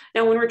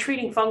 Now, when we're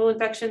treating fungal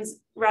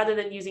infections, rather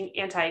than using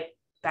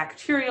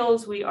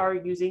antibacterials, we are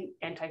using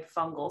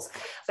antifungals.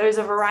 There's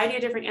a variety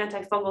of different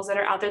antifungals that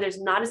are out there. There's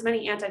not as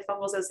many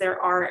antifungals as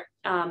there are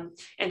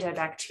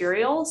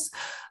antibacterials.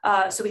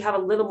 So we have a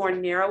little more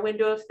narrow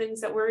window of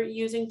things that we're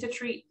using to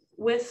treat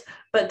with,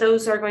 but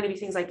those are going to be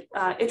things like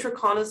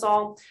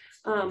itraconazole.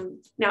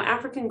 Now,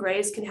 African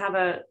grays can have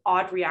an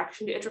odd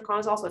reaction to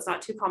itraconazole, so it's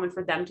not too common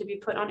for them to be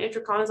put on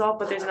itraconazole,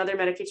 but there's another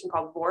medication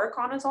called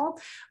voriconazole,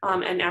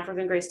 and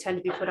African grays tend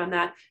to be put on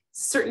that.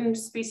 Certain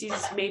species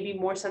may be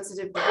more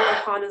sensitive to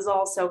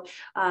voriconazole, so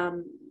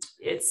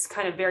it's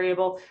kind of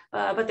variable,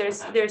 but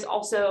there's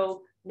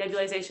also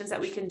nebulizations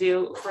that we can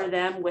do for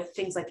them with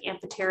things like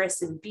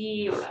amphotericin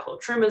B or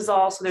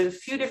clotrimazole. So there's a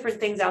few different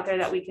things out there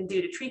that we can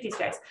do to treat these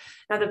guys.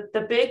 Now,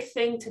 the big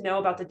thing to know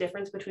about the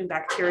difference between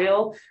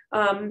bacterial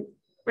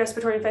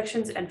respiratory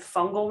infections and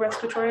fungal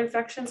respiratory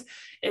infections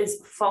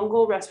is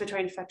fungal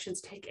respiratory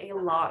infections take a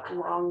lot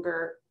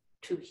longer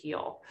to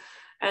heal.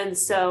 And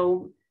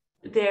so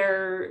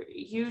they're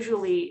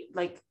usually,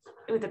 like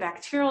with a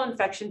bacterial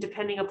infection,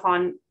 depending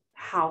upon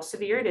how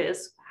severe it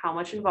is, how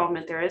much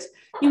involvement there is,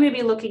 you may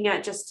be looking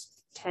at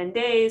just 10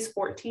 days,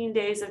 14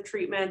 days of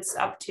treatments,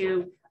 up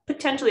to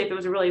potentially, if it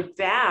was a really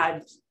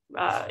bad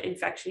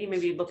infection, you may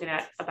be looking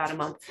at about a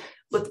month.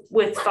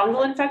 With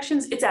fungal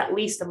infections, it's at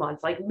least a month,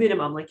 like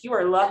minimum. Like you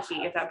are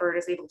lucky if that bird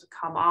is able to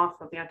come off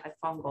of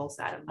antifungals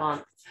at a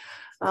month.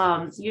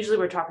 Usually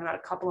we're talking about a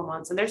couple of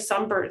months, and there's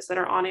some birds that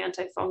are on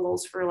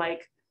antifungals for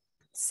like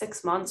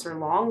 6 months or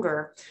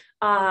longer.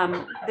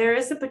 There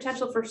is the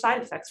potential for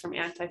side effects from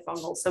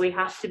antifungals. So we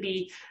have to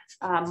be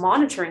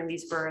monitoring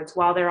these birds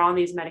while they're on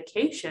these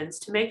medications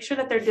to make sure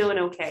that they're doing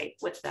okay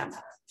with them.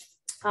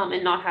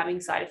 And not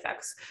having side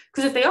effects.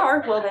 Because if they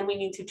are, well, then we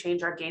need to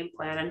change our game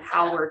plan and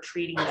how we're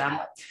treating them.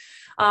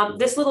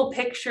 This little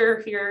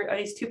picture here,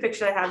 these 2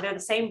 pictures I have, they're the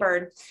same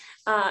bird.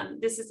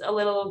 This is a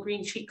little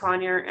green cheek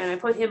conure, and I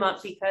put him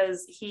up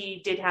because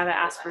he did have an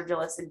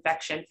aspergillus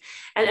infection.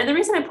 And the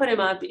reason I put him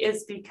up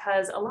is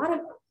because a lot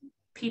of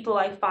people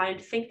I find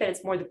think that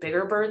it's more the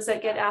bigger birds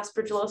that get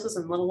aspergillosis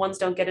and little ones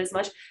don't get as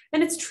much.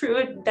 And it's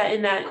true that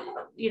in that,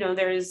 you know,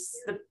 there's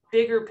the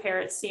bigger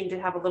parrots seem to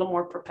have a little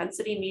more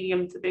propensity,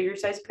 medium to bigger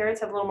sized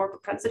parrots have a little more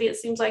propensity, it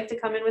seems like, to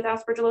come in with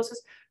aspergillosis,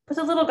 but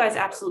the little guys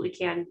absolutely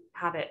can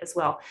have it as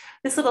well.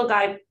 This little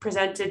guy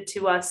presented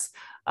to us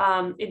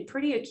in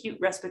pretty acute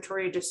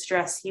respiratory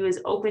distress. He was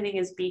opening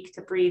his beak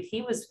to breathe.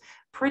 He was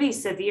pretty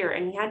severe,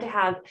 and he had to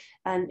have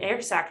an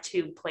air sac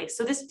tube placed.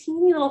 So this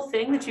teeny little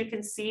thing that you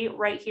can see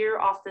right here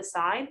off the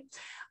side,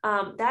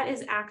 that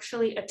is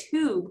actually a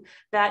tube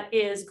that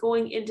is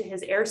going into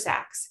his air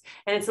sacs,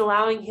 and it's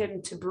allowing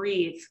him to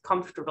breathe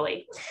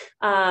comfortably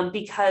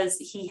because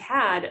he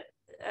had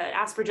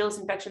aspergillus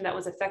infection that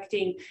was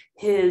affecting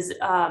his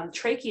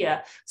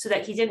trachea, so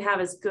that he didn't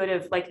have as good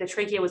of, like, the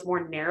trachea was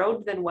more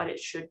narrowed than what it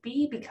should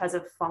be because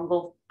of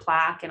fungal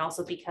plaque, and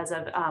also because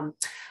of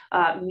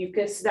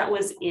mucus that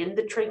was in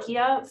the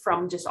trachea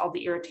from just all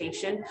the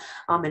irritation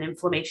and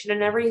inflammation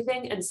and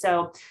everything. And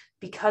so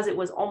because it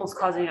was almost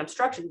causing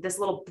obstruction, this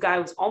little guy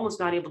was almost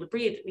not able to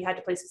breathe. We had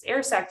to place this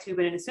air sac tube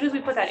in, and as soon as we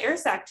put that air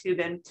sac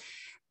tube in,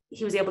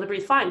 he was able to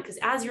breathe fine. Because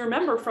as you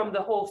remember from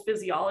the whole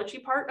physiology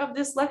part of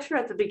this lecture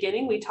at the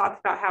beginning, we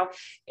talked about how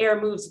air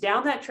moves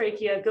down that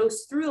trachea,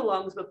 goes through the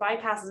lungs, but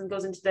bypasses and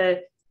goes into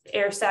the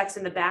air sacs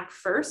in the back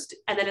first.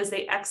 And then as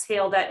they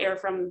exhale, that air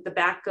from the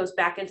back goes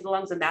back into the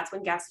lungs, and that's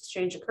when gas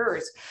exchange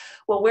occurs.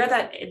 Well, where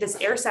this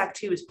air sac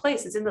tube is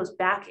placed is in those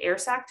back air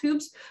sac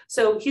tubes.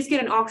 So he's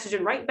getting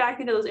oxygen right back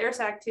into those air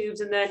sac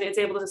tubes, and then it's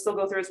able to still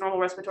go through its normal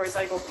respiratory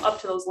cycle up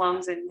to those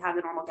lungs and have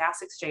the normal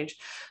gas exchange.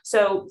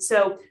 So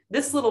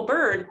this little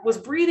bird was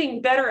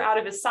breathing better out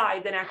of his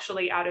side than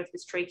actually out of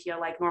his trachea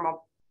like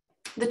normal.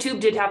 The tube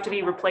did have to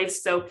be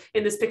replaced. So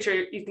in this picture,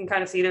 you can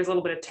kind of see there's a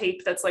little bit of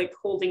tape that's like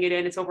holding it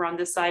in. It's over on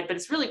this side, but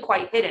it's really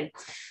quite hidden.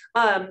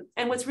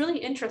 And what's really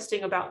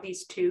interesting about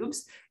these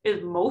tubes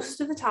is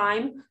most of the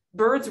time,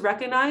 birds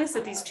recognize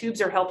that these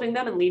tubes are helping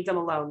them and leave them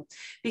alone.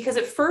 Because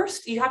at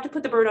first, you have to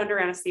put the bird under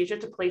anesthesia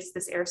to place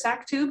this air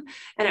sac tube.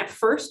 And at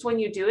first, when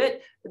you do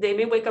it, they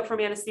may wake up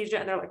from anesthesia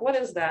and they're like, what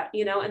is that?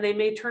 You know, and they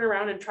may turn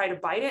around and try to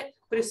bite it.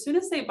 But as soon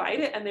as they bite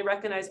it and they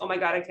recognize, oh my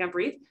God, I can't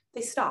breathe,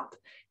 they stop.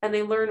 And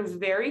they learn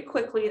very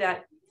quickly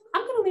that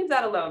I'm going to leave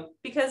that alone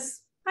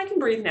because I can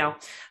breathe now.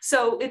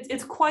 So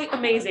it's quite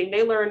amazing.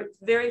 They learn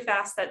very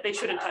fast that they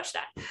shouldn't touch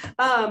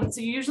that. So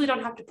you usually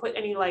don't have to put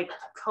any like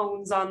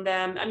cones on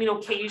them. I mean,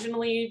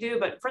 occasionally you do,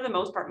 but for the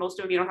most part, most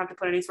of them, you don't have to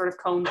put any sort of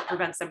cone that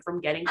prevents them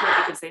from getting to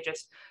it because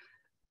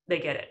they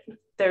get it.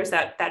 There's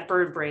that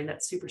bird brain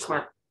that's super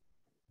smart.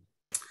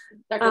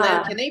 Dr.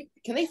 Lamb,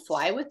 can they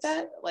fly with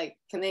that? Like,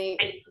 can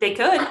they? They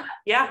could,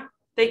 yeah.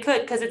 They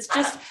could, because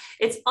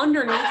it's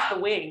underneath the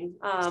wing,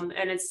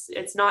 and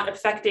it's not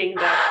affecting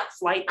the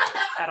flight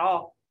at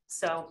all.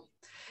 So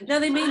now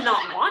they may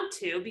not want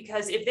to,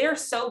 because if they're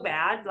so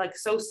bad, like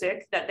so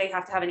sick that they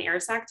have to have an air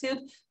sac tube,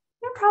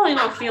 they're probably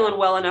not feeling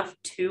well enough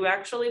to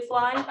actually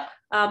fly.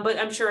 But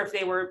I'm sure if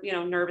they were,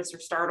 nervous or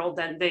startled,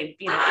 then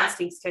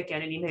instincts kick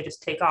in and you may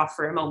just take off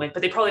for a moment,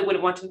 but they probably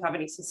wouldn't want to have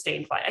any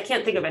sustained flight. I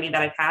can't think of any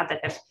that I've had that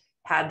have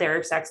had their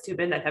air sac tube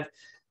in that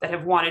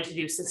have wanted to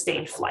do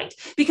sustained flight,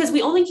 because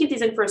we only keep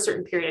these in for a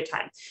certain period of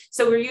time.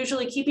 So we're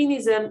usually keeping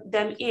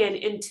them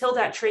in until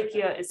that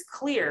trachea is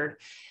cleared.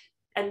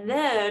 And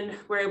then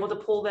we're able to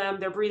pull them.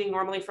 They're breathing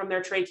normally from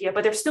their trachea,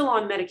 but they're still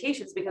on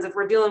medications, because if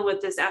we're dealing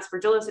with this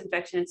aspergillus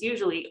infection, it's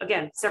usually,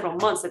 again, several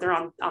months that they're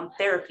on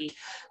therapy.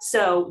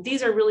 So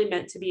these are really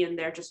meant to be in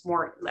there just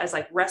more as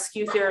like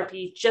rescue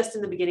therapy just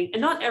in the beginning.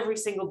 And not every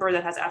single bird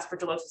that has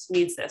aspergillosis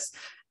needs this.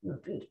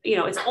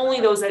 It's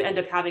only those that end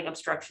up having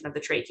obstruction of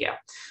the trachea.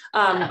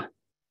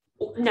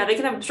 Now they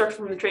can have obstruction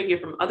from the trachea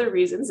from other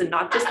reasons, and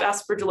not just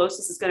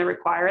aspergillosis is going to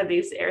require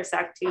these air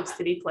sac tubes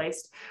to be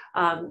placed.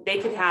 They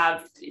could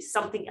have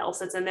something else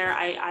that's in there.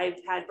 I've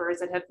had birds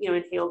that have,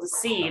 inhaled a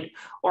seed,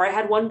 or I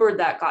had one bird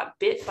that got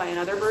bit by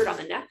another bird on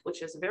the neck,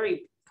 which is a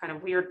very kind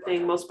of weird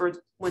thing. Most birds,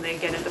 when they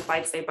get into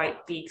fights, they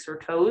bite beaks or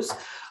toes,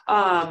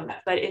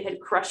 but it had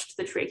crushed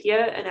the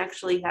trachea and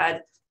actually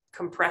had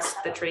compressed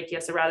the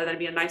trachea. So rather than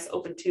be a nice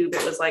open tube,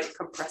 it was like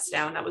compressed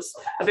down. That was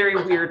a very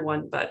weird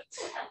one, but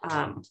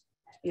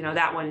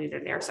that one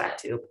needed an air sac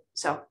tube.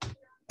 So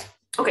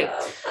Okay,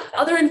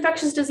 other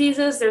infectious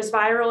diseases, there's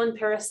viral and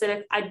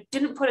parasitic. I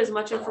didn't put as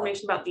much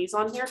information about these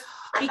on here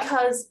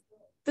because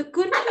the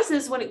good news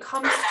is when it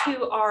comes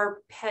to our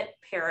pet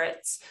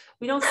parrots,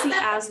 we don't see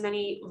as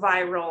many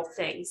viral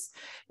things.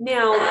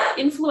 Now,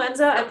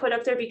 influenza I put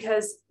up there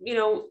because, you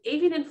know,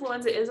 avian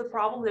influenza is a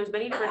problem. There's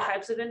many different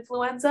types of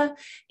influenza.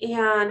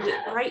 And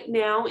right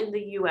now in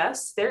the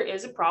US, there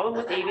is a problem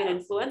with avian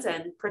influenza,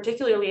 and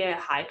particularly a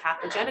high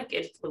pathogenic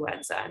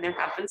influenza. And there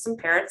have been some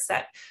parrots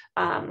that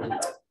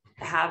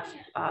have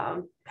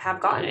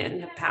gotten it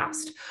and have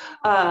passed.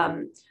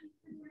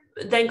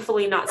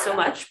 Thankfully, not so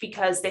much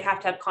because they have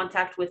to have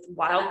contact with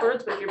wild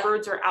birds, but if your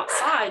birds are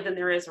outside, then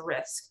there is a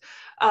risk.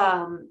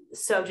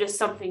 So just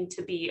something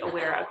to be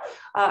aware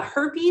of.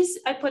 Herpes,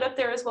 I put up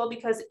there as well,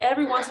 because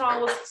every once in a while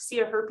we'll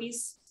see a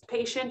herpes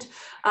patient,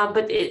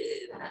 but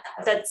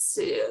that's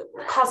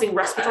causing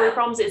respiratory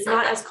problems. It's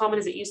not as common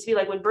as it used to be.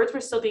 Like when birds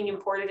were still being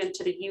imported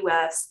into the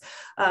US,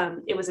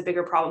 it was a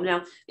bigger problem.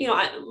 Now, you know,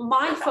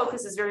 my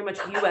focus is very much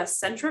US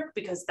centric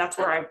because that's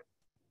where I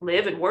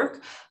live and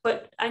work,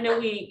 but I know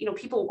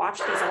people watch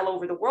these all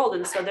over the world.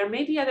 And so there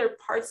may be other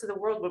parts of the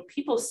world where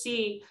people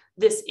see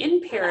this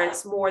in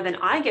parrots more than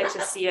I get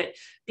to see it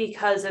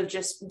because of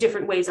just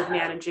different ways of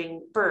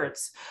managing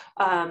birds.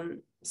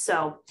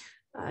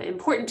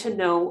 Important to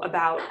know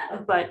about,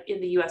 but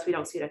in the US, we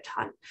don't see it a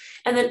ton.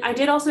 And then I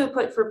did also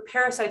put for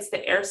parasites,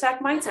 the air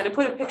sac mites, and I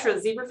put a picture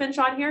of zebrafinch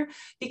on here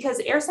because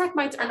air sac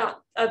mites are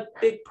not a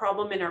big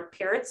problem in our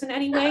parrots in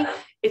any way.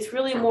 It's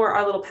really more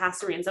our little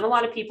passerines. And a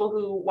lot of people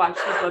who watch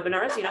these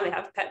webinars, you know, they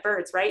have pet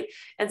birds, right?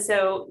 And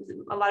so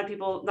a lot of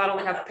people not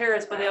only have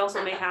parrots, but they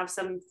also may have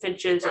some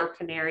finches or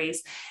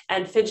canaries,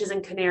 and finches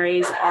and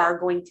canaries are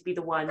going to be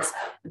the ones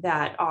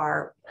that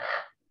are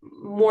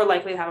more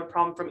likely to have a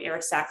problem from air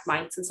sac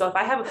mites. And so if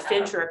I have a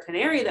finch or a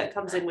canary that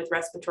comes in with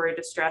respiratory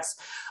distress,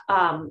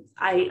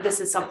 this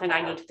is something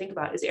I need to think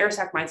about is air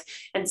sac mites.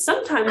 And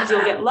sometimes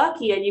you'll get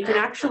lucky and you can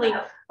actually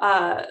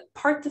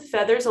part the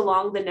feathers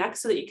along the neck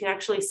so that you can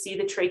actually see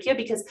the trachea,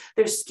 because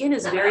their skin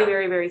is very,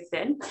 very, very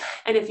thin.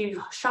 And if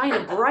you shine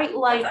a bright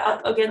light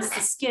up against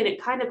the skin,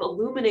 it kind of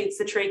illuminates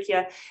the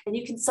trachea, and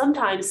you can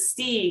sometimes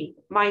see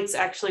mites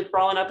actually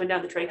crawling up and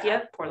down the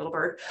trachea. Poor little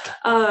bird.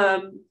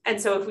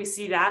 And so if we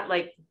see that,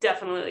 like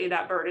definitely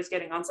that bird is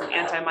getting on some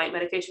anti-mite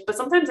medication, but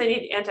sometimes they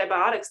need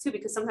antibiotics too,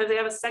 because sometimes they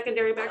have a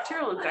secondary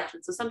bacterial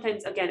infection. So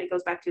sometimes, again, it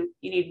goes back to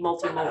you need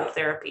multimodal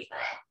therapy.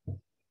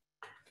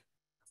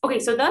 Okay,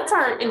 so that's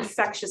our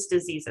infectious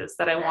diseases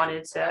that I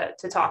wanted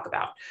to talk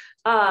about.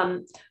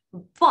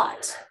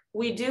 But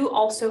we do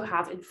also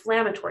have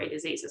inflammatory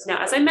diseases. Now,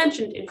 as I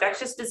mentioned,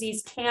 infectious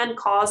disease can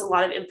cause a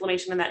lot of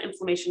inflammation, and that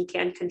inflammation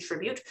can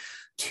contribute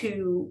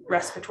to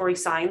respiratory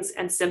signs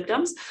and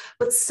symptoms.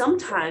 But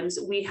sometimes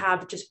we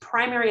have just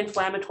primary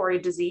inflammatory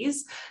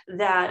disease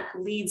that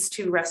leads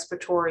to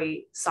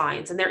respiratory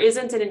signs, and there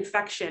isn't an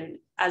infection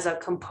as a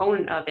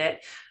component of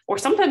it. Or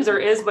sometimes there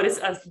is, but it's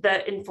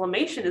the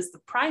inflammation is the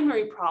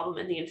primary problem,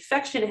 and the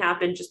infection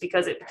happened just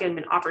because it became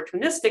an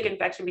opportunistic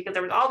infection because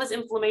there was all this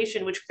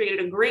inflammation, which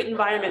created a great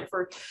environment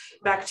for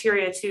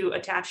bacteria to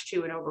attach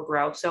to and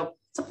overgrow. So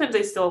sometimes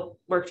they still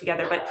work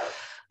together, but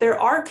there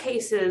are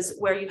cases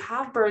where you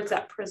have birds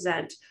that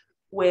present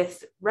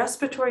with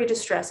respiratory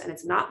distress, and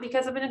it's not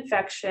because of an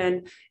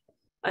infection.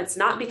 It's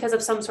not because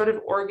of some sort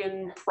of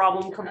organ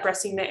problem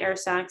compressing the air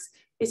sacs.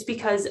 It's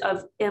because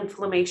of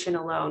inflammation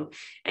alone.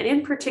 And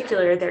in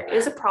particular, there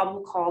is a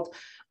problem called,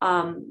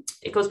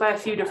 it goes by a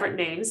few different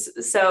names.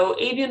 So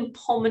avian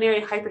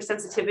pulmonary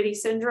hypersensitivity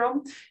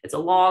syndrome, it's a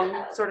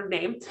long sort of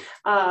name,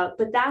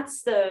 but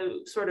that's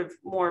the sort of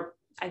more,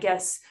 I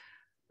guess,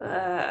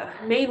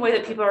 main way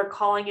that people are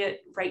calling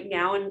it right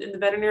now in the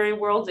veterinary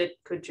world. It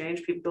could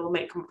change, people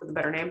may come up with a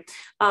better name.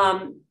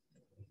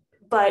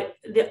 But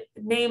the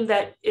name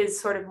that is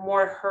sort of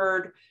more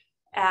heard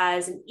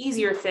as an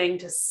easier thing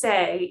to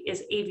say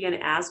is avian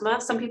asthma.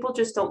 Some people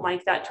just don't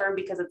like that term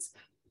because it's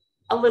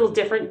a little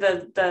different.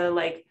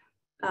 The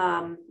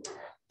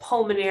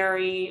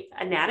pulmonary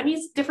anatomy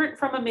is different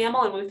from a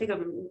mammal. And when we think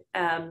of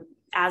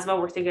asthma,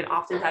 we're thinking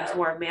oftentimes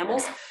more of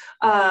mammals.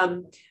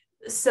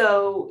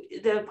 So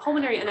the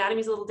pulmonary anatomy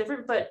is a little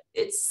different, but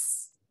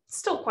it's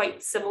still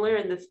quite similar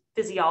in the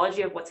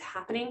physiology of what's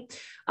happening.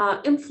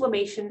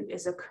 Inflammation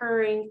is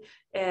occurring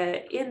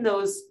in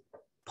those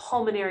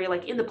pulmonary,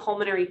 like in the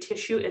pulmonary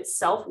tissue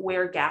itself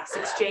where gas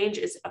exchange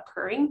is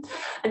occurring.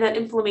 And that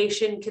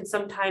inflammation can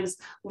sometimes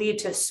lead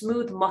to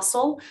smooth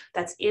muscle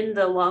that's in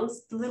the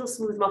lungs, the little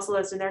smooth muscle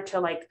that's in there to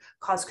like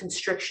cause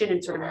constriction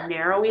and sort of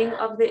narrowing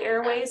of the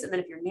airways. And then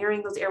if you're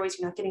narrowing those airways,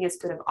 you're not getting as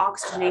good of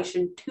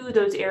oxygenation to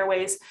those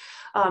airways.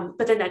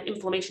 But then that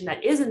inflammation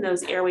that is in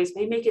those airways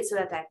may make it so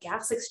that that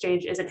gas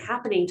exchange isn't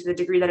happening to the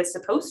degree that it's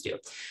supposed to.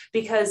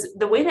 Because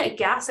the way that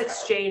gas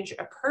exchange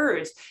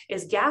occurs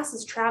is gas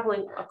is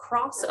traveling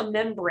across a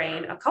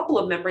membrane, a couple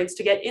of membranes,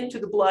 to get into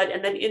the blood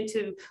and then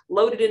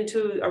loaded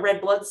into a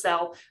red blood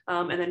cell,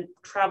 and then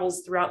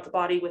travels throughout the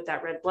body with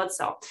that red blood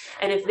cell.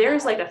 And if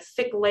there's like a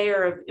thick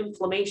layer of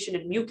inflammation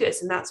and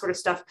mucus and that sort of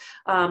stuff,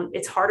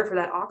 it's harder for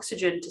that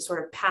oxygen to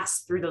sort of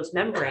pass through those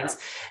membranes.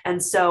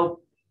 And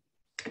so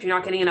if you're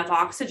not getting enough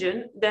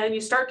oxygen, then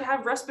you start to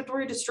have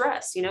respiratory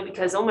distress,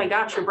 because, oh my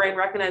gosh, your brain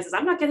recognizes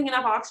I'm not getting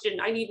enough oxygen,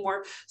 I need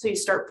more. So you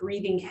start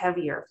breathing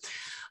heavier.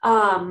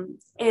 And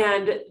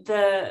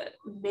the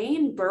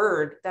main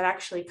bird that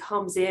actually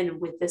comes in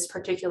with this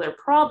particular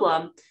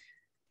problem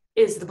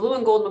is the blue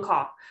and gold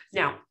macaw.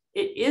 Now,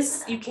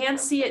 you can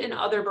see it in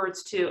other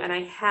birds too. And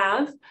I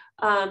have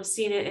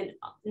seen it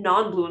in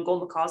non-blue and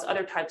gold macaws,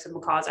 other types of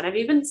macaws, and I've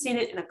even seen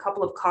it in a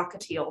couple of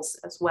cockatiels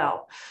as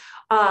well.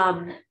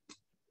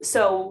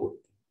 So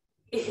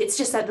it's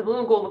just that the blue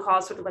and gold macaw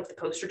is sort of like the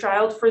poster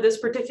child for this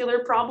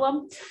particular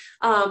problem.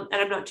 And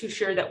I'm not too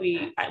sure that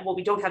we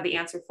don't have the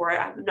answer for it.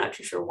 I'm not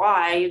too sure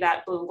why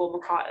that blue and gold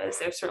macaw is.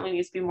 There certainly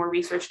needs to be more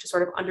research to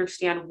sort of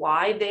understand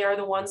why they are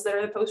the ones that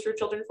are the poster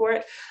children for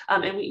it.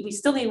 And we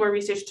still need more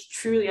research to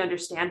truly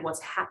understand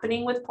what's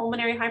happening with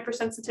pulmonary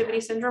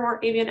hypersensitivity syndrome or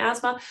avian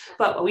asthma.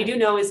 But what we do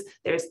know is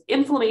there's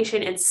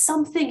inflammation and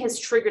something has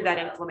triggered that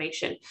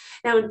inflammation.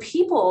 Now in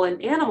people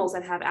and animals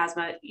that have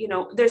asthma,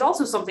 there's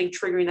also something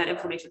triggering that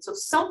inflammation. So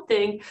some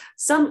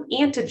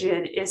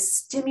antigen is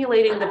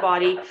stimulating the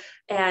body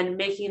and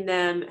making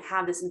them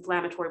have this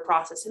inflammatory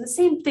process. And the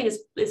same thing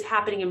is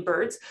happening in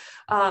birds.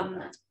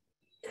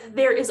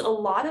 There is a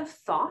lot of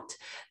thought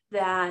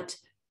that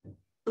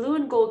blue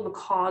and gold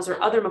macaws or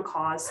other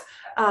macaws,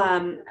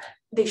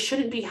 they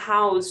shouldn't be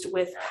housed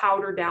with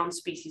powder down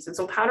species. And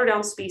so powder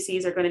down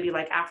species are going to be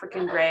like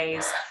African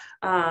grays,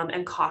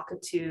 and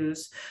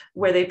cockatoos,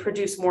 where they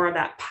produce more of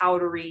that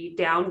powdery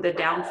the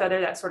down feather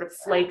that sort of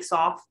flakes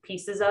off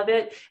pieces of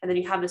it. And then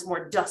you have this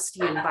more dusty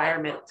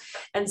environment.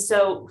 And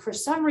so for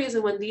some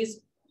reason, when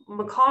these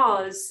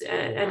macaws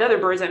and other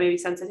birds that may be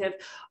sensitive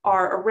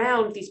are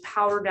around these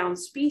powder down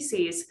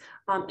species,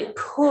 it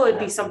could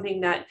be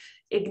something that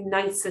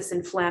ignites this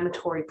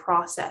inflammatory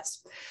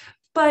process.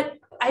 But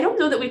I don't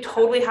know that we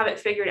totally have it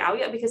figured out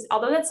yet, because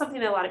although that's something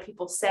that a lot of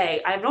people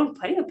say, I've known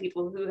plenty of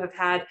people who have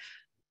had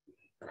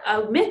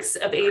a mix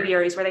of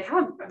aviaries where they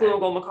have blue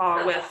and gold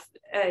macaw with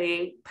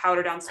a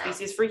powder down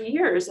species for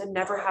years and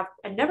never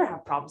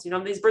have problems.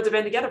 These birds have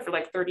been together for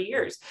like 30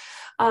 years.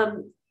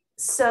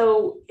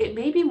 So it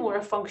may be more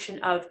a function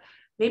of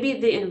maybe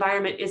the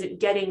environment isn't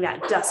getting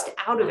that dust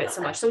out of it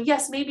so much. So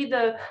yes, maybe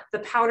the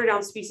powder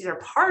down species are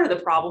part of the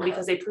problem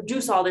because they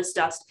produce all this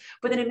dust,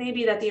 but then it may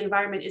be that the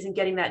environment isn't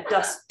getting that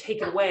dust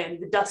taken away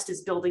and the dust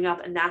is building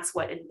up, and that's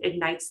what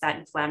ignites that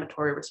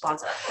inflammatory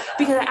response.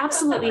 Because I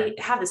absolutely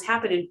have this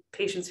happen in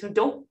patients who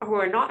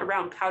are not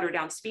around powder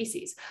down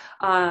species.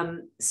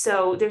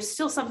 So there's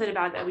still something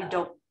about it that we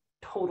don't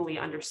totally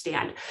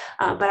understand.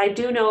 But I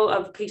do know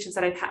of patients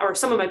that I've had, or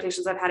some of my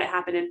patients I've had it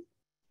happen in.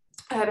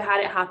 I've had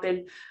it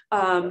happen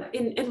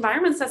in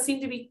environments that seem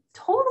to be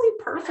totally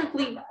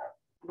perfectly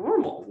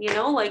normal,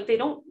 like they're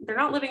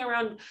not living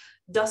around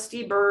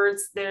dusty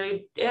birds.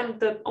 And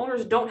the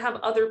owners don't have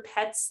other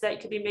pets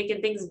that could be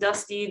making things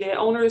dusty. The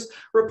owners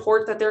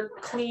report that they're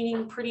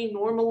cleaning pretty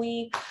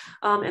normally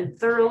and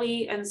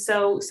thoroughly. And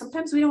so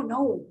sometimes we don't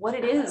know what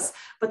it is,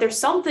 but there's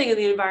something in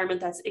the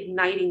environment that's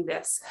igniting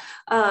this.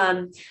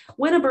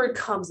 When a bird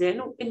comes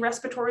in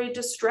respiratory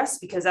distress,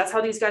 because that's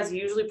how these guys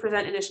usually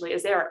present initially,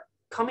 is they are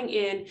coming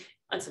in,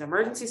 it's an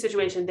emergency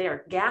situation, they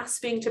are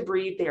gasping to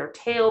breathe, they are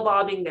tail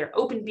bobbing, they're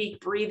open beak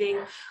breathing.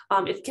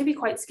 It can be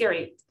quite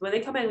scary. When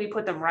they come in, we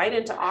put them right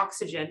into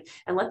oxygen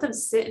and let them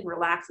sit and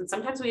relax. And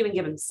sometimes we even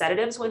give them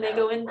sedatives when they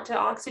go into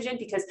oxygen,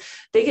 because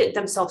they get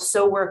themselves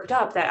so worked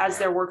up that as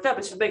they're worked up,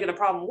 it's just making the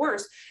problem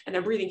worse, and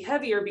they're breathing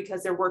heavier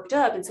because they're worked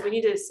up. And so we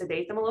need to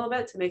sedate them a little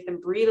bit to make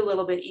them breathe a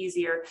little bit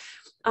easier.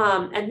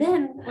 And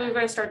then we're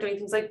going to start doing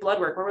things like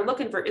blood work, where we're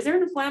looking for, is there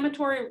an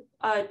inflammatory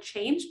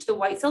change to the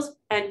white cells?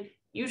 And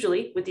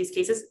usually with these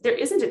cases, there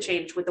isn't a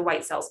change with the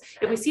white cells.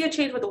 If we see a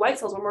change with the white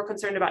cells, we're more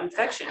concerned about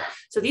infection.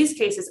 So these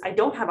cases, I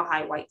don't have a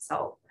high white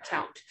cell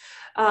count,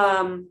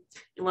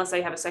 unless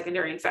I have a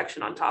secondary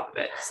infection on top of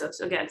it. So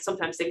again,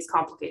 sometimes things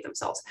complicate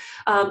themselves.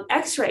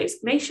 X-rays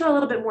may show a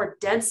little bit more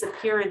dense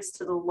appearance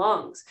to the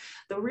lungs.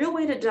 The real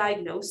way to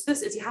diagnose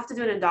this is you have to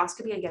do an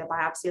endoscopy and get a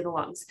biopsy of the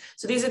lungs.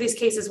 So these are these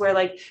cases where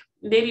like,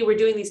 maybe we're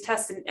doing these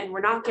tests and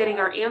we're not getting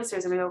our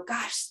answers, and we go,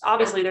 gosh,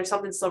 obviously there's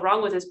something still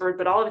wrong with this bird,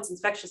 but all of its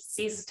infectious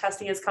diseases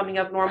testing is coming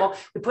up normal.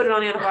 We put it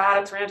on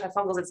antibiotics or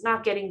antifungals, it's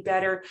not getting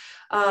better.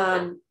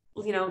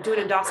 Do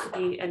an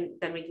endoscopy and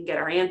then we can get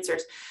our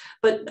answers.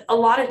 But a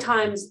lot of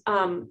times,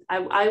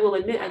 I will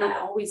admit, I don't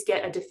always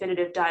get a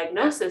definitive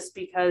diagnosis,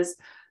 because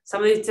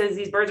Some of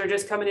these birds are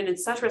just coming in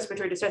such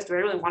respiratory distress. Do I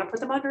really want to put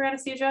them under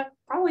anesthesia?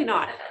 Probably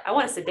not. I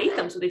want to sedate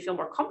them so they feel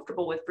more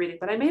comfortable with breathing,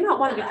 but I may not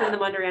want to be putting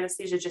them under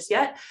anesthesia just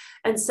yet.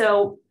 And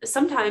so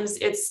sometimes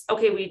it's,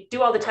 okay, we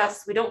do all the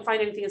tests, we don't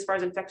find anything as far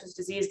as infectious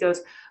disease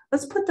goes.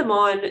 Let's put them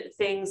on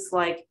things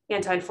like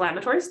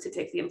anti-inflammatories to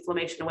take the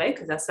inflammation away,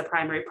 because that's the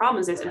primary problem,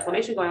 is there's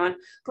inflammation going on,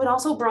 but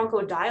also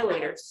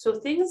bronchodilators. So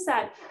things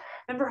that,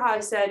 remember how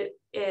I said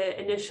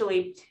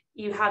initially,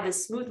 you have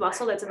this smooth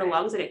muscle that's in the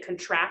lungs and it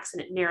contracts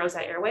and it narrows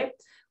that airway.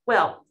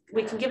 Well,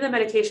 we can give them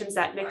medications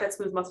that make that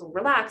smooth muscle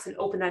relax and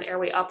open that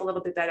airway up a little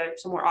bit better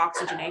so more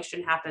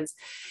oxygenation happens.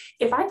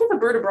 If I give a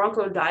bird a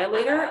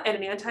bronchodilator and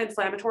an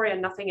anti-inflammatory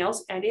and nothing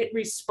else, and it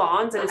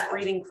responds and is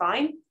breathing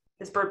fine,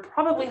 this bird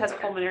probably has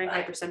pulmonary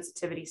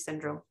hypersensitivity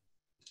syndrome.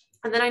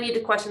 And then I need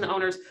to question the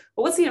owners,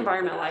 well, what's the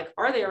environment like?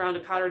 Are they around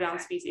a powder down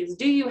species?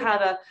 Do you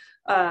have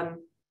a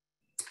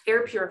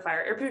air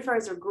purifier? Air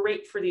purifiers are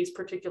great for these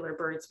particular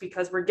birds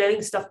because we're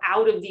getting stuff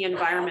out of the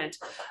environment.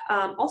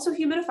 Also,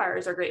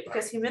 humidifiers are great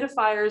because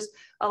humidifiers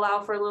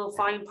allow for little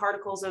fine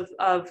particles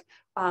of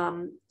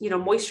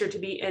moisture to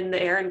be in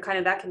the air, and kind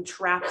of that can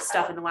trap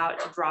stuff and allow it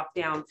to drop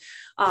down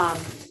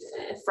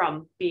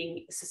from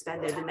being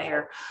suspended in the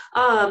air.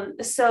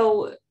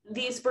 So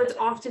these birds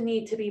often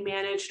need to be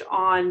managed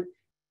on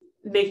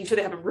making sure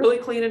they have a really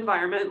clean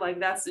environment, like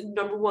that's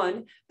number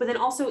one, but then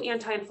also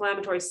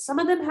anti-inflammatories. Some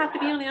of them have to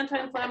be on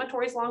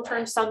anti-inflammatories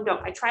long-term, some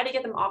don't. I try to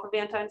get them off of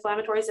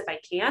anti-inflammatories if I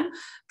can,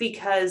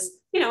 because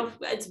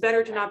it's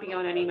better to not be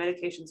on any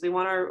medications. We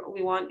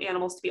want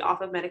animals to be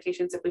off of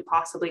medications if we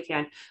possibly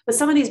can, but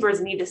some of these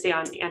birds need to stay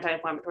on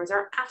anti-inflammatories. There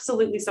are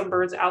absolutely some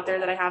birds out there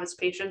that I have as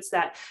patients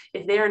that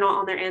if they are not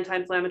on their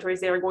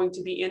anti-inflammatories, they are going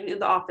to be in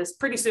the office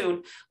pretty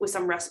soon with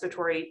some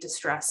respiratory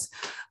distress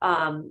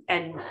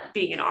and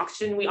being in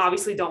oxygen. We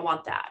obviously don't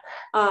want that.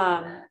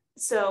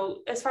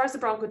 So as far as the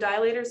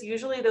bronchodilators,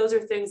 usually those are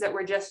things that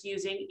we're just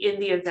using in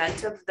the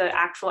event of the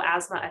actual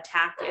asthma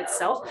attack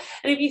itself.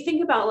 And if you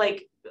think about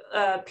like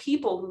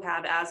people who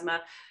have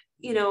asthma,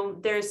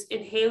 there's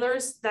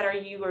inhalers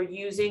that you are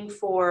using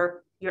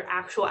for your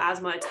actual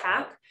asthma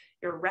attack,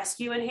 your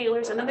rescue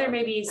inhalers, and then there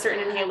may be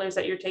certain inhalers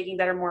that you're taking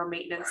that are more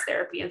maintenance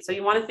therapy. And so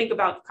you want to think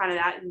about kind of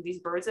that in these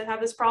birds that have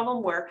this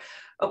problem where,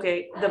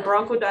 okay, the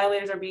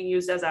bronchodilators are being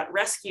used as that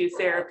rescue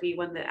therapy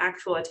when the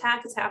actual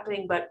attack is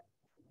happening, but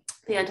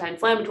the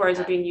anti-inflammatories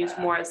are being used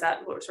more as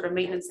that sort of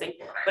maintenance thing.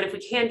 But if we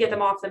can get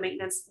them off the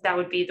maintenance, that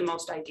would be the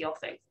most ideal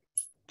thing.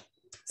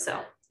 So,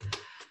 all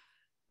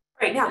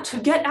right, now to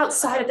get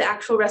outside of the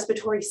actual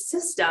respiratory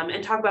system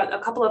and talk about a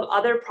couple of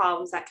other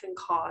problems that can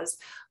cause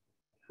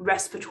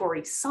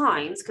respiratory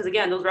signs, because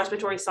again, those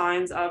respiratory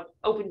signs of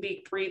open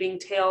beak breathing,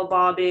 tail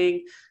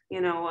bobbing,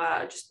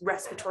 just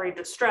respiratory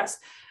distress,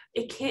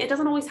 it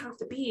doesn't always have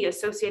to be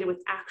associated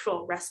with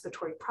actual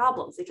respiratory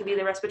problems. It can be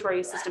the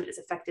respiratory system is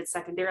affected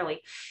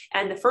secondarily.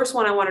 And the first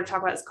one I want to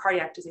talk about is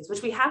cardiac disease,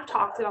 which we have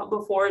talked about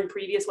before in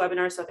previous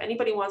webinars. So if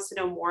anybody wants to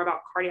know more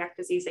about cardiac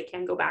disease, they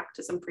can go back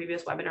to some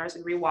previous webinars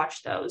and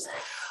rewatch those.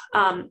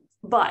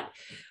 But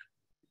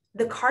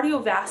the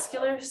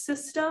cardiovascular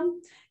system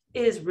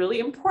is really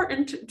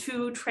important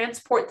to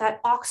transport that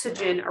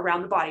oxygen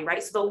around the body,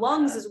 right? So the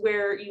lungs is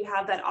where you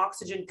have that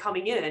oxygen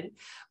coming in,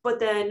 but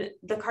then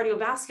the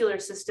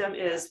cardiovascular system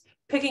is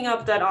picking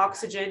up that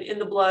oxygen in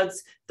the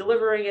bloods,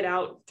 delivering it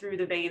out through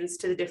the veins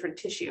to the different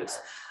tissues.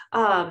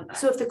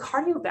 So if the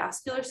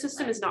cardiovascular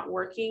system is not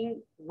working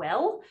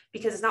well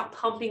because it's not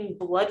pumping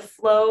blood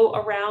flow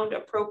around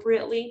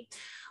appropriately,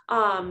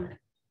 then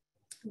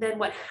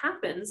what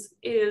happens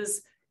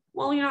is,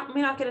 well, you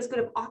may not get as good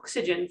of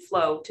oxygen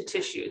flow to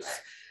tissues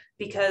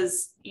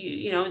because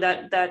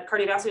that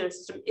cardiovascular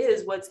system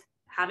is what's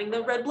having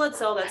the red blood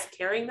cell that's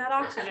carrying that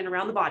oxygen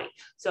around the body.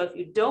 So if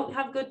you don't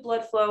have good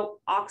blood flow,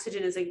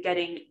 oxygen isn't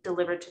getting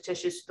delivered to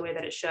tissues the way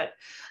that it should.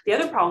 The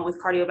other problem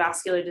with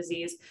cardiovascular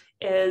disease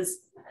is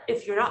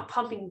if you're not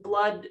pumping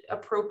blood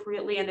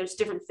appropriately, and there's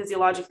different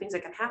physiologic things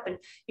that can happen,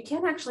 you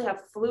can actually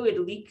have fluid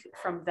leak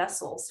from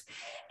vessels.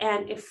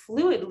 And if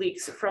fluid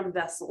leaks from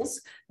vessels,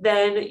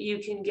 then you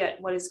can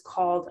get what is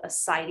called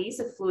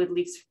ascites, if fluid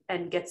leaks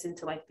and gets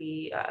into like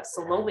the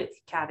coelomic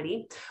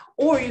cavity,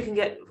 or you can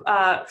get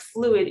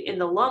fluid in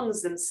the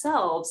lungs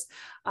themselves,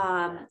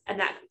 and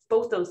that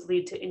both those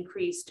lead to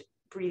increased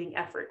breathing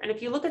effort. And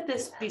if you look at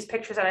these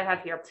pictures that I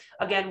have here,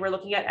 again, we're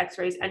looking at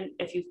x-rays, and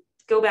if you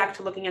go back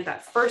to looking at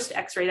that first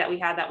x-ray that we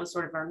had, that was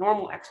sort of our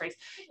normal x-rays,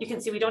 you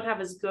can see we don't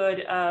have as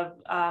good of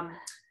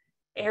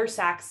air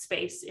sac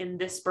space in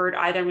this bird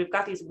either. And we've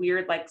got these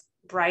weird, like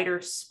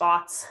brighter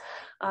spots.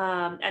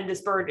 And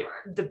this bird,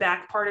 the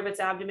back part of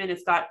its abdomen,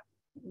 it's got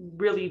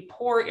really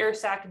poor air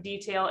sac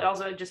detail. It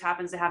also just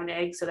happens to have an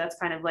egg. So that's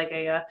kind of like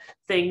a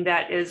thing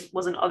that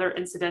was an other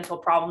incidental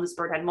problem. This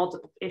bird had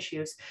multiple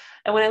issues.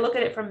 And when I look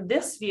at it from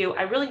this view,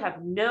 I really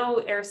have no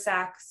air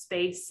sac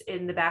space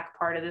in the back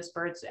part of this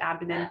bird's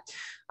abdomen.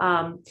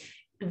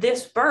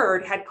 this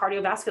bird had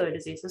cardiovascular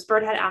disease. This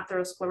bird had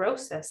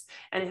atherosclerosis,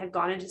 and it had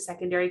gone into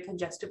secondary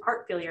congestive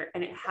heart failure,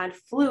 and it had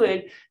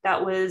fluid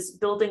that was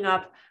building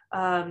up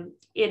in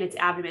its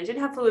abdomen. It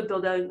didn't have fluid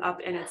building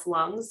up in its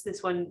lungs.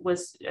 This one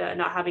was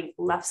not having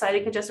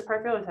left-sided congestive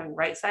heart failure, it was having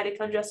right-sided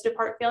congestive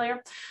heart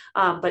failure,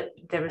 but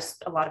there was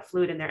a lot of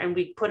fluid in there, and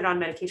we put it on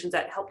medications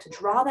that helped to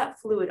draw that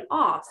fluid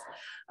off.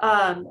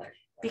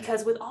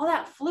 Because with all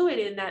that fluid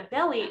in that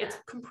belly, it's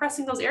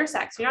compressing those air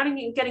sacs. You're not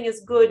even getting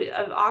as good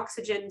of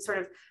oxygen sort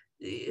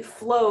of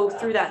flow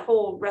through that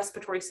whole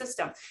respiratory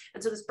system.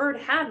 And so this bird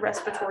had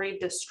respiratory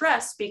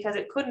distress because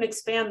it couldn't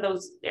expand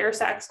those air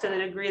sacs to the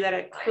degree that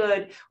it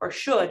could or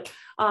should.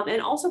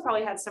 And also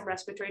probably had some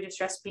respiratory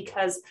distress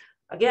because,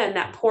 again,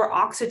 that poor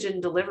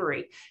oxygen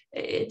delivery.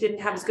 It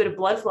didn't have as good a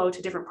blood flow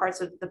to different parts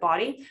of the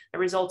body. It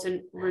results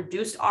in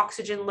reduced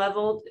oxygen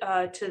level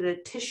to the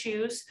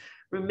tissues,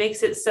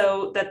 makes it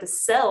so that the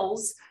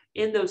cells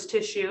in those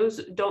tissues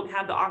don't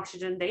have the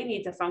oxygen they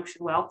need to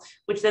function well,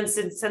 which then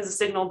sends a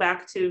signal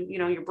back to, you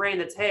know, your brain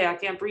that's, hey, I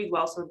can't breathe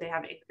well, so they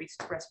have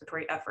increased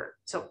respiratory effort.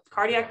 So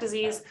cardiac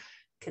disease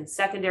can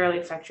secondarily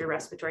affect your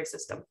respiratory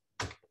system.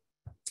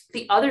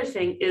 The other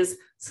thing is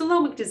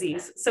coelomic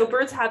disease. So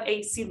birds have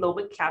a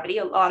coelomic cavity.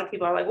 A lot of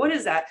people are like, what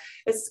is that?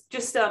 It's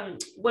just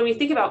when we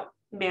think about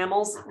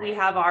mammals, we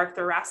have our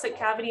thoracic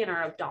cavity and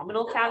our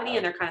abdominal cavity,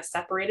 and they're kind of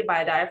separated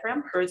by a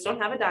diaphragm. Birds don't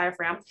have a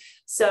diaphragm.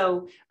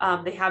 So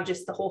they have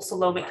just the whole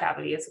coelomic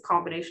cavity. It's a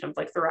combination of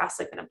like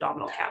thoracic and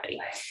abdominal cavity.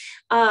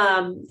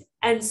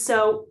 And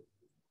so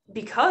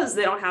because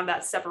they don't have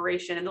that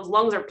separation, and those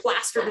lungs are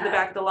plastered to the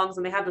back of the lungs,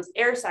 and they have those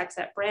air sacs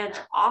that branch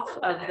off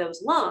of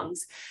those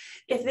lungs,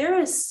 if there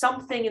is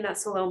something in that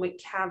coelomic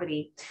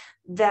cavity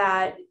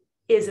that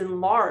is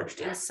enlarged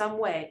in some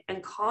way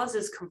and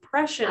causes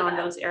compression on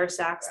those air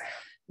sacs,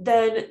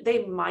 then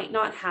they might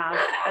not have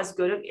as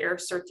good of air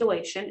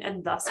circulation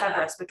and thus have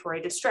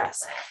respiratory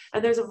distress.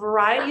 And there's a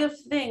variety of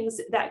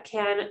things that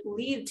can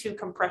lead to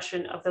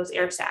compression of those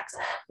air sacs.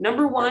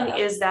 Number one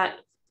is that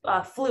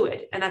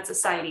fluid, and that's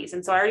ascites.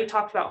 And so I already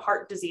talked about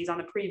heart disease on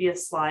the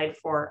previous slide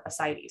for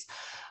ascites.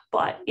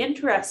 But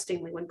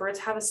interestingly, when birds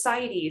have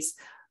ascites,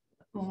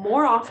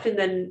 more often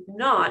than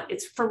not,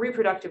 it's from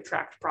reproductive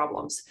tract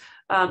problems.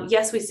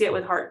 Yes, we see it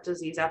with heart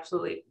disease,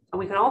 absolutely. And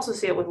we can also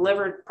see it with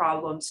liver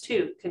problems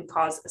too, can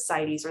cause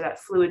ascites or that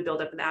fluid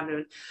buildup in the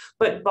abdomen.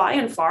 But by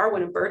and far,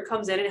 when a bird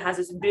comes in and it has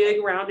this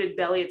big rounded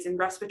belly, it's in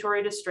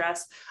respiratory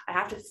distress, I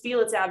have to feel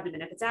its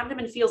abdomen. If its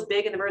abdomen feels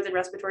big and the bird's in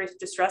respiratory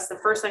distress, the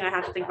first thing I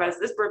have to think about is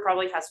this bird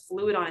probably has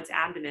fluid on its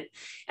abdomen.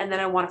 And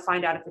then I want to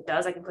find out if it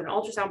does. I can put an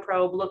ultrasound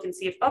probe, look and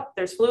see if, oh,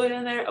 there's fluid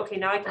in there. Okay,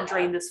 now I can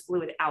drain this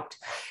fluid out.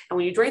 And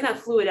when you drain that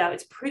fluid out,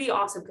 it's pretty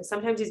awesome because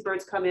sometimes these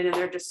birds come in and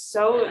they're just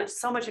so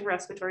much in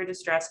respiratory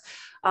distress.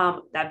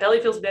 That belly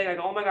feels big. I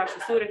go, oh my gosh,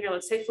 there's fluid in here.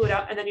 Let's take fluid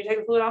out. And then you take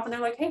the fluid off and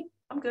they're like, hey,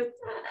 I'm good.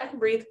 I can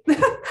breathe.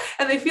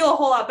 And they feel a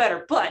whole lot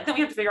better. But then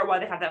we have to figure out why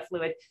they have that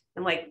fluid.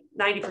 And like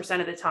 90%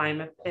 of the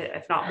time,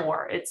 if not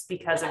more, it's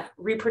because of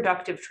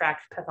reproductive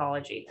tract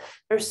pathology.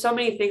 There's so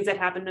many things that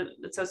happen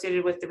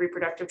associated with the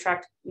reproductive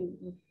tract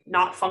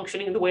not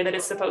functioning the way that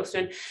it's supposed to.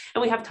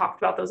 And we have talked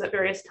about those at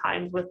various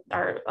times with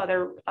our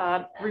other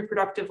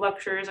reproductive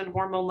lectures and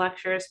hormone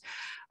lectures.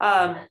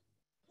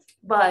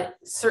 But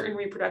certain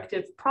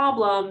reproductive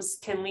problems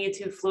can lead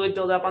to fluid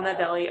buildup on that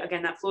belly.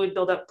 Again, that fluid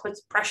buildup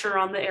puts pressure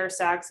on the air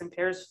sacs,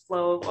 impairs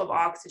flow of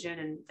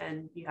oxygen,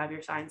 and you have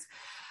your signs.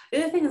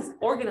 The other thing is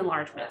organ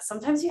enlargement.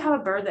 Sometimes you have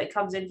a bird that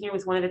comes in here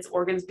with one of its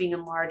organs being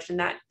enlarged, and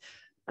that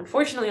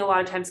unfortunately a lot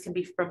of times can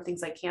be from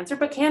things like cancer,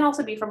 but can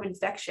also be from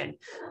infection.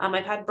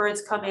 I've had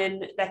birds come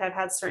in that have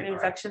had certain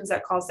infections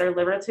that cause their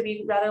liver to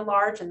be rather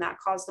large, and that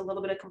caused a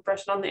little bit of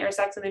compression on the air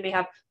sacs, and they may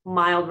have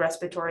mild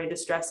respiratory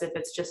distress if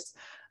it's just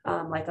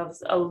like a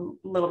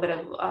little bit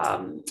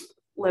of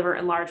liver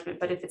enlargement.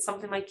 But if it's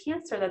something like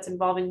cancer that's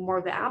involving more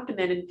of the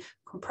abdomen and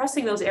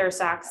compressing those air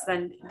sacs,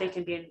 then they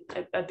can be in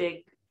a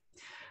big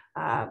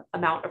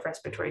amount of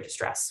respiratory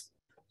distress.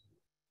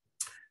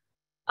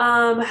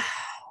 And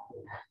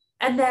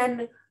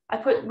then I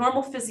put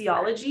normal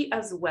physiology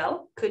as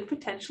well, could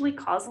potentially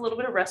cause a little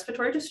bit of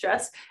respiratory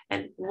distress.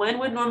 And when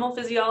would normal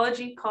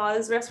physiology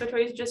cause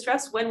respiratory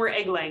distress? When we're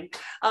egg laying.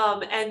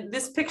 And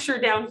this picture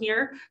down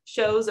here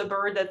shows a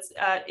bird that's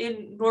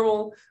in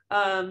normal,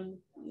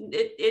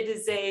 it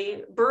is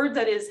a bird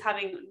that is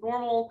having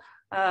normal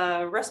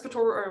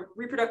respiratory or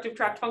reproductive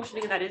tract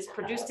functioning, and that is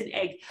produced an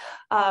egg.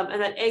 And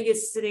that egg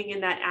is sitting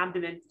in that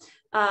abdomen.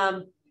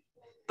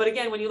 But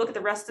again, when you look at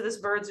the rest of this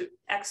bird's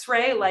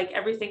x-ray, like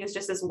everything is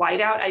just this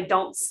whiteout. I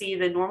don't see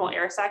the normal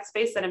air sac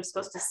space that I'm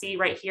supposed to see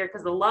right here,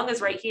 because the lung is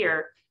right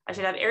here. I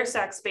should have air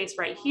sac space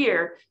right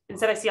here.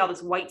 Instead, I see all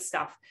this white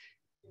stuff.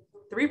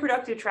 The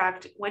reproductive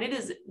tract, when it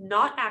is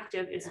not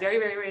active, is very,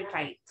 very, very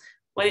tiny.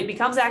 When it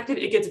becomes active,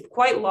 it gets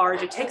quite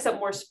large. It takes up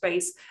more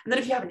space. And then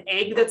if you have an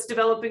egg that's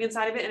developing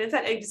inside of it, and if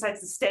that egg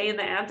decides to stay in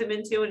the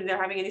abdomen too, and they're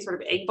having any sort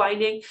of egg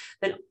binding,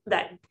 then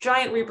that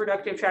giant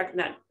reproductive tract and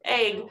that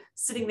egg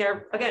sitting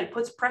there, again,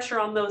 puts pressure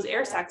on those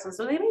air sacs. And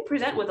so they may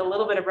present with a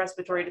little bit of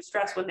respiratory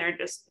distress when they're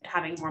just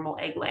having normal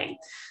egg laying.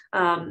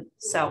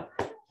 So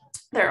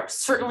There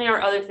certainly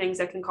are other things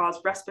that can cause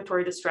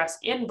respiratory distress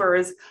in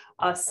birds,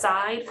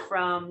 aside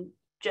from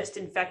just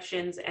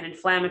infections and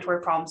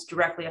inflammatory problems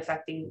directly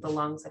affecting the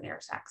lungs and air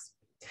sacs.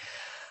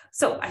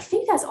 So I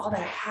think that's all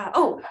that I have.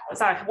 Oh,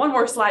 sorry, one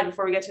more slide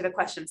before we get to the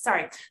question.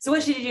 Sorry. So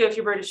what should you do if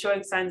your bird is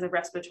showing signs of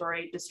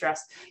respiratory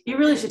distress? You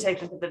really should take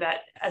them to the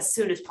vet as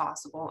soon as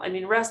possible. I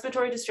mean,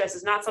 respiratory distress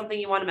is not something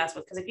you want to mess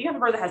with, because if you have a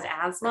bird that has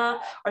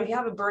asthma, or if you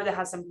have a bird that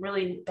has some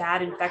really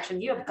bad infection,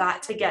 you have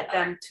got to get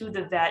them to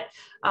the vet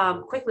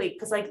quickly.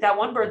 Because like that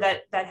one bird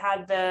that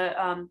had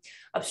the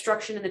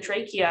obstruction in the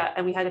trachea,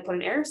 and we had to put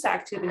an air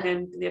sac tube in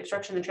him, the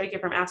obstruction in the trachea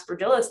from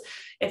aspergillosis,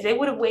 if they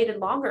would have waited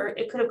longer,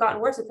 it could have gotten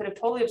worse. It could have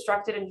totally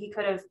obstructed, and he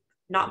could have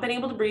not been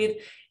able to breathe.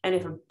 And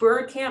if a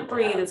bird can't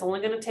breathe, it's only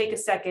going to take a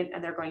second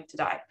and they're going to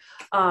die.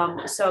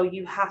 So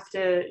you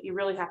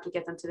really have to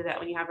get them to the vet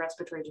when you have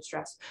respiratory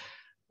distress.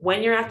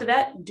 When you're at the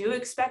vet, do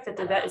expect that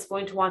the vet is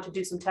going to want to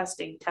do some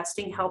testing.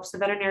 Testing helps the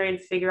veterinarian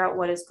figure out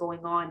what is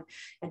going on.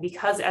 And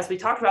because, as we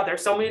talked about,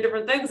 there's so many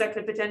different things that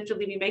could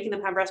potentially be making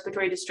them have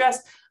respiratory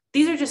distress,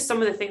 these are just some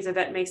of the things that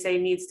vet may say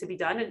needs to be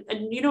done.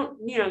 And you don't,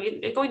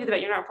 going to the vet,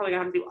 you're not probably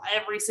gonna have to do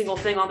every single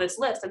thing on this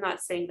list. I'm not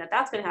saying that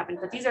that's gonna happen,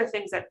 but these are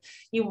things that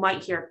you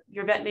might hear.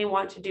 Your vet may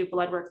want to do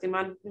blood work. They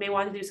may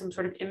want to do some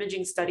sort of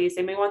imaging studies.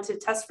 They may want to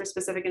test for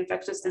specific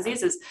infectious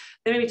diseases.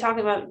 They may be talking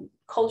about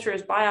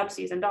cultures,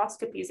 biopsies,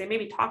 endoscopies. They may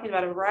be talking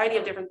about a variety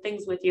of different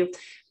things with you.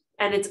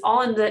 And it's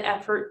all in the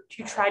effort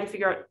to try to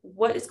figure out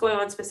what is going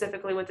on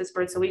specifically with this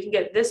bird, so we can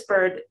get this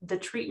bird the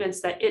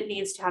treatments that it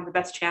needs to have the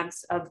best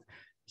chance of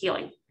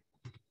healing.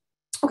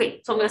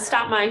 Okay, so I'm going to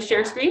stop my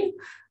share screen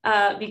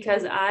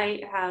because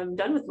I am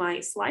done with my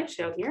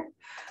slideshow here.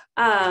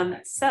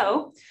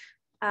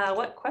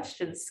 What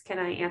questions can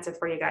I answer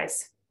for you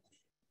guys?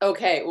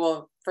 Okay,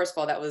 well, first of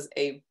all, that was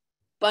a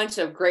bunch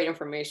of great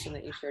information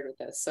that you shared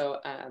with us. So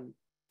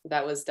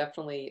that was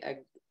definitely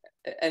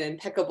an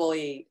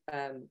impeccably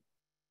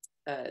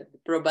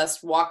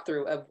robust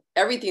walkthrough of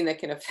everything that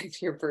can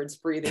affect your bird's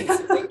breathing. So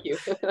thank you.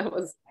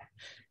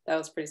 That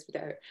was pretty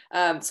spectacular.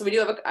 So we do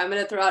have I'm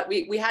going to throw out,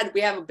 we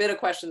have a bit of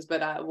questions,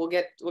 but we'll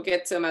get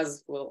to them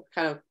as we'll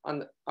kind of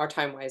on our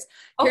time wise.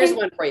 Okay. Here's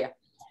one for you.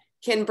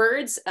 Can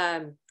birds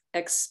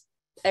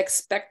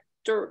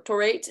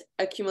expectorate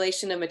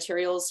accumulation of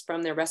materials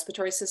from their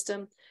respiratory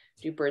system?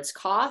 Do birds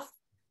cough?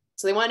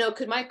 So they want to know,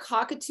 could my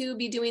cockatoo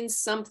be doing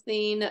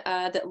something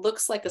that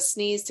looks like a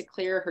sneeze to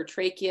clear her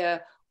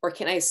trachea? Or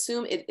can I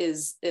assume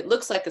it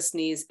looks like a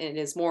sneeze and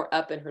it is more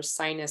up in her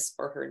sinus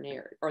or her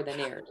nair or the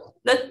nair?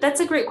 That's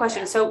a great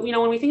question. So,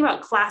 when we think about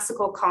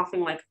classical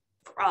coughing, like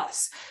for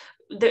us,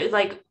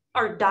 like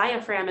our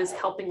diaphragm is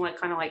helping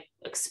kind of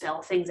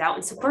expel things out.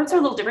 And so birds are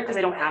a little different because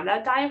they don't have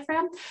that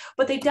diaphragm,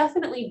 but they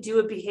definitely do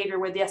a behavior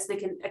where, yes, they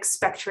can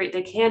expectorate,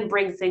 they can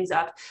bring things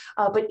up.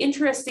 But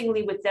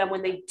interestingly with them,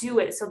 when they do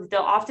it, so they'll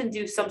often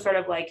do some sort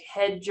of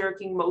head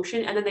jerking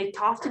motion, and then they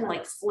often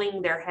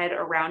fling their head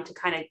around to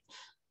kind of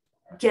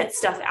get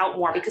stuff out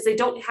more, because they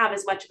don't have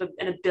as much of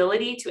an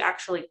ability to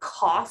actually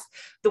cough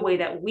the way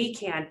that we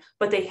can,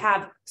 but they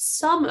have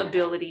some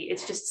ability.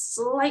 It's just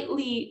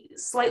slightly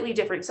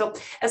different. So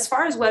as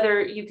far as whether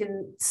you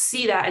can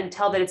see that and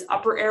tell that it's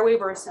upper airway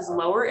versus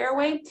lower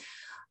airway,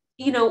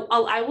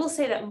 I will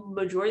say that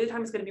majority of the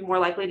time it's going to be more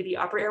likely to be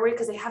upper airway,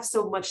 because they have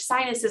so much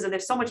sinuses and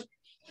there's so much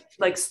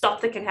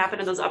stuff that can happen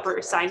in those upper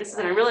sinuses.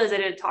 And I realized I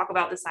didn't talk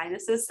about the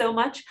sinuses so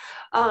much.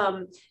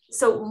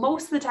 So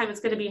most of the time it's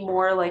going to be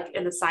more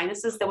in the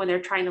sinuses than when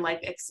they're trying to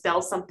expel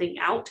something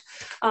out.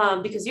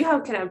 Because you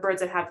can have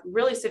birds that have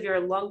really severe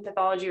lung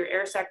pathology or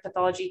air sac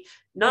pathology.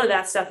 None of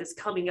that stuff is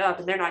coming up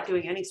and they're not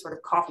doing any sort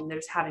of coughing. They're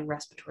just having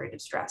respiratory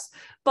distress.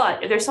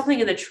 But if there's something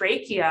in the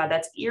trachea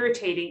that's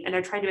irritating and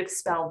they're trying to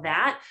expel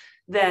that,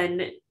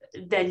 then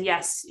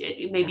yes,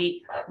 it may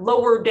be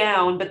lower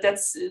down, but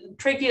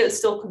trachea is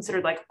still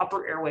considered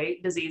upper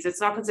airway disease. It's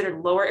not considered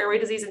lower airway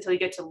disease until you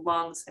get to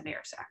lungs and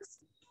air sacs.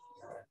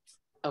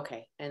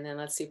 Okay, and then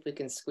let's see if we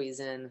can squeeze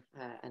in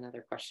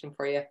another question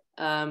for you.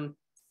 Let's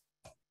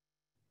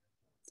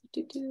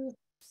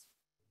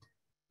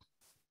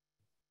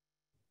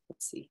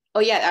see.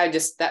 Oh yeah,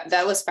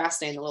 that was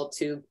fascinating. The little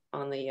tube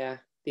on the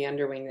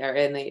underwing there,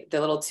 and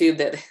the little tube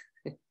that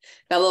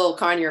little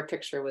conure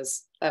picture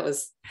was.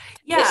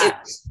 Yeah.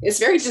 It's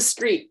very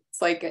discreet.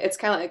 It's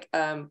kind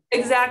of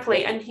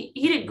exactly. And he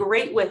did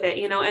great with it,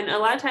 and a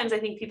lot of times I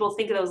think people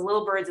think of those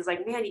little birds as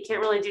man, you can't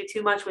really do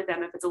too much with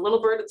them. If it's a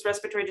little bird that's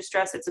respiratory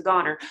distress, it's a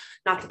goner.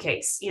 Not the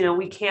case.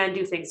 We can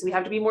do things. We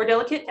have to be more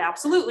delicate,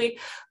 absolutely.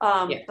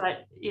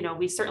 But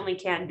we certainly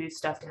can do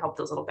stuff to help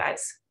those little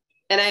guys.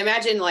 And I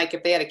imagine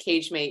if they had a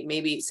cage mate,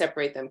 maybe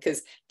separate them,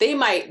 because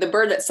the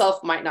bird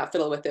itself might not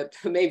fiddle with it,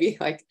 but maybe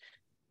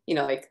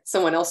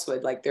someone else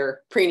would,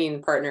 their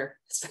preening partner.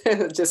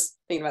 Just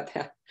thinking about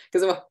that,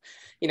 because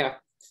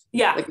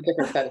yeah, a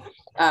different pet.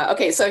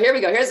 Okay, so here we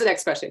go. Here's the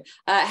next question.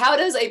 How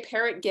does a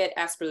parrot get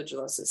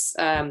aspergillosis?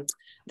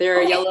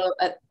 They're yellow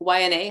at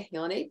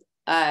YNA.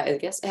 I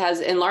guess has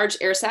enlarged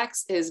air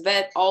sacs. His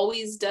vet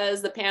always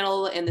does the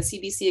panel and the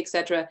CBC,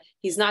 etc.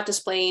 He's not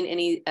displaying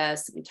any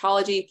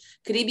symptomatology.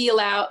 Could he be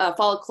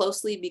followed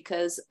closely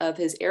because of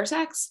his air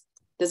sacs?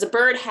 Does a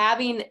bird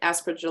having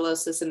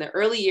aspergillosis in the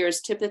early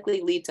years typically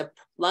lead to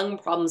lung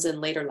problems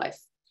in later life?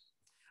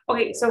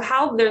 Okay, so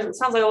it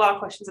sounds like a lot of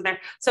questions in there.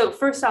 So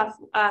first off,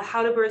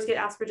 how do birds get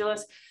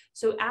aspergillus?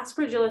 So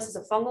aspergillus is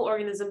a fungal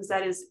organism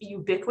that is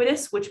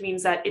ubiquitous, which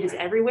means that it is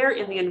everywhere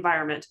in the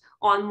environment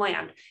on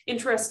land.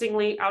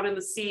 Interestingly, out in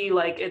the sea,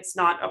 like it's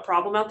not a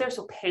problem out there.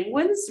 So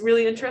penguins,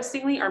 really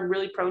interestingly, are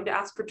really prone to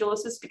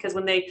aspergillosis because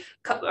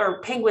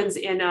penguins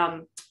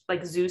in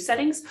like zoo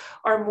settings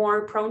are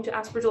more prone to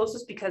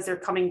aspergillosis because they're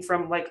coming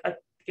from like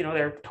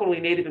their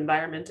totally native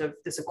environment of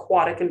this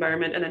aquatic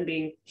environment and then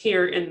being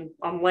here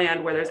on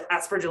land where there's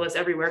aspergillus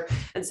everywhere.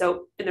 And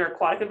so in their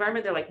aquatic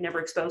environment, they're like never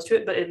exposed to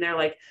it, but in their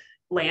like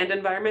land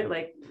environment,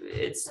 like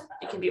it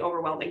can be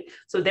overwhelming.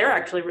 So they're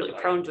actually really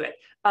prone to it.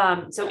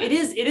 So it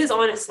is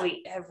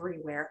honestly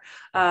everywhere.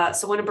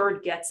 So when a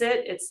bird gets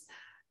it, it's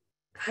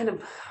kind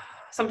of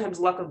sometimes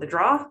luck of the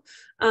draw.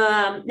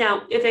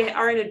 Now, if they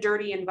are in a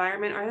dirty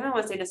environment, or I don't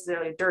want to say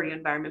necessarily a dirty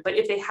environment, but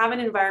if they have an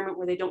environment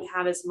where they don't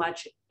have as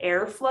much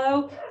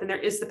airflow, then there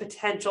is the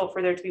potential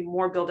for there to be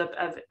more buildup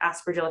of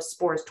aspergillus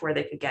spores to where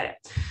they could get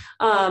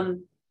it.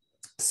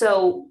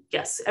 So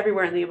yes,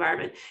 everywhere in the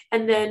environment.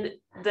 And then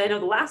I know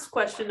the last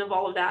question of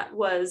all of that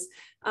was,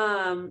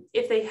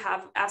 if they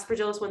have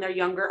aspergillus when they're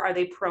younger, are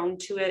they prone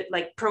to it,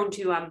 like prone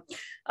to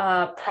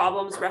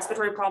problems,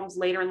 respiratory problems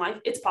later in life?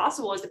 It's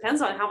possible. It depends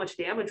on how much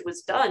damage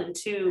was done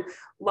to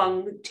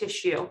lung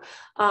tissue.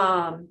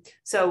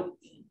 So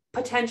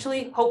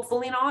potentially,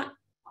 hopefully not.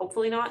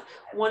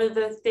 One of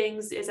the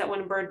things is that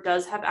when a bird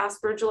does have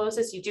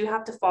aspergillosis, you do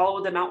have to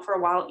follow them out for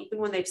a while, even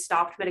when they've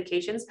stopped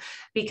medications,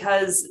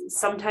 because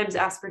sometimes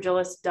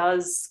aspergillus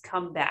does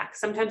come back.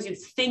 Sometimes you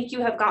think you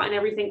have gotten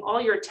everything,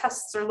 all your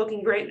tests are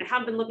looking great and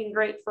have been looking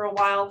great for a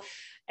while,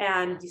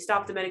 and you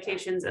stop the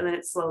medications and then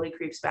it slowly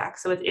creeps back.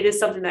 So it is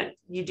something that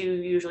you do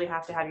usually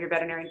have to have your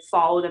veterinarian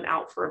follow them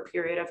out for a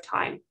period of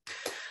time.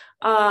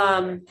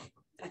 I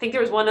think there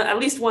was at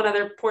least one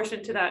other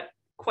portion to that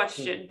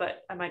question,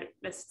 but I might have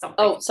missed something.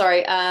 Oh,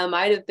 sorry.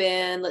 Might have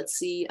been, let's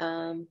see.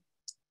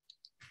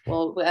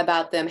 Well,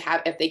 about them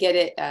if they get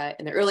it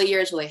in the early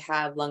years, will they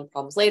have lung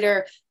problems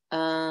later?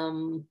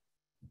 Oh,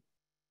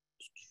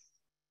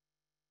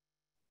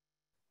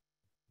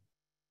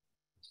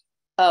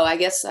 I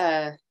guess,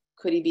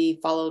 could he be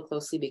followed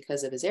closely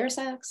because of his air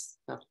sacs?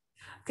 Oh.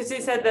 Because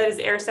he said that his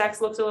air sacs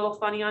looks a little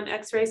funny on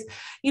x-rays,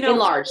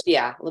 enlarged.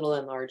 Yeah, a little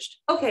enlarged.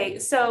 Okay,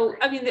 so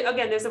I mean,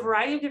 again, there's a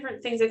variety of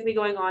different things that can be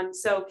going on.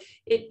 So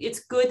it's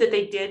good that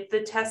they did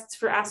the tests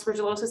for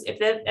aspergillosis. If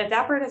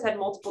that bird has had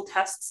multiple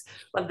tests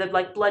of the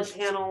like blood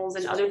panels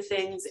and other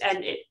things,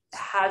 and it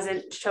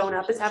hasn't shown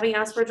up as having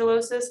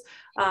aspergillosis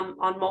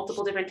on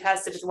multiple different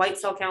tests, if its white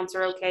cell counts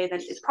are okay,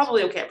 then it's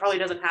probably okay. It probably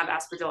doesn't have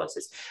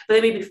aspergillosis, but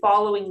they may be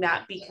following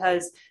that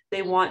because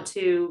they want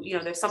to,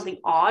 there's something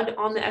odd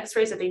on the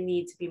x-rays that they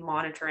need to be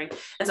monitoring.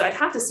 And so I'd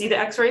have to see the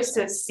x-rays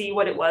to see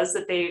what it was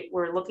that they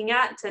were looking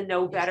at to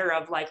know better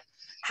of like,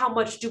 how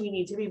much do we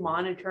need to be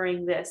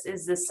monitoring this?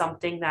 Is this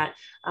something that,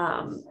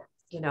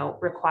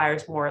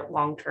 requires more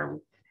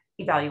long-term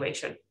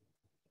evaluation?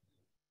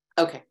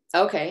 Okay.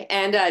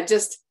 And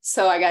just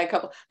so I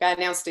got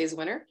announced today's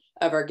winner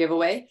of our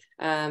giveaway.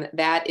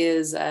 That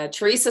is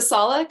Teresa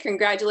Sala.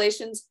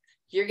 Congratulations.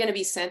 You're going to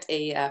be sent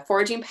a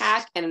foraging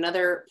pack and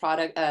another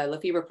product,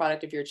 Lafeber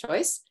product of your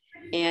choice.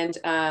 And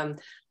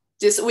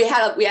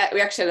we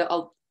actually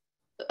had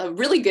a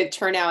really good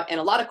turnout and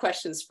a lot of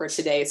questions for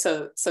today.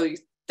 So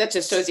that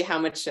just shows you how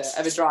much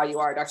of a draw you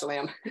are, Dr.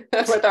 Lamb,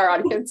 with our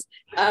audience.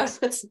 A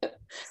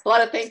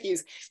lot of thank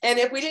yous. And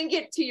if we didn't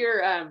get to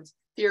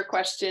your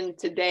question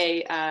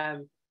today,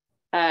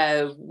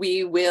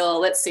 we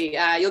will, let's see,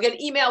 you'll get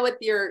an email with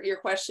your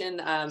question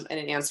and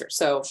an answer.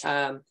 So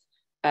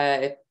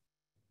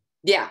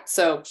yeah,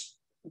 so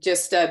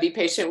just be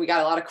patient. We got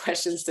a lot of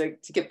questions to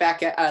get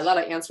back at, a lot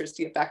of answers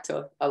to get back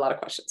to a lot of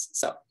questions.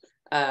 So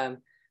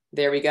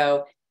there we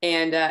go.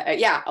 And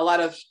yeah,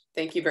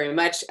 thank you very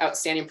much.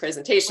 Outstanding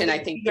presentation. I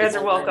think you guys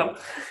are welcome.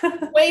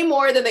 Way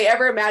more than they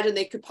ever imagined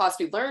they could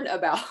possibly learn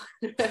about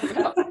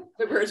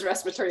the bird's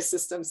respiratory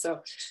system.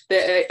 So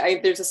I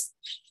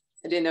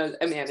didn't know,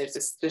 I mean,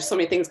 there's so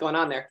many things going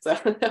on there. So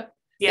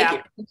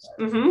yeah,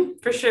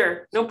 for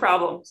sure. No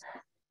problem.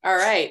 All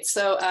right.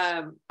 So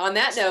on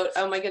that note,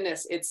 oh my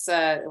goodness, it's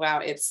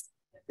wow,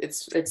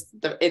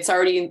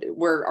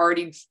 we're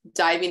already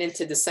diving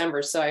into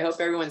December. So I hope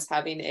everyone's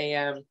having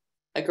a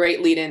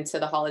great lead into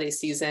the holiday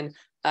season.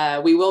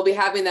 We will be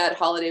having that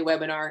holiday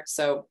webinar.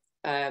 So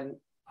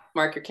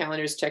mark your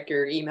calendars, check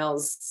your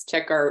emails,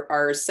 check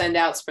our send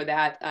outs for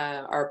that.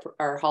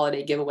 Our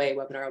holiday giveaway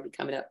webinar will be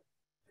coming up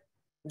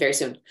very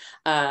soon.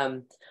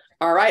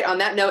 All right, on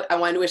that note, I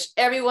want to wish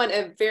everyone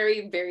a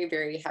very, very,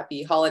 very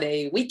happy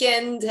holiday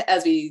weekend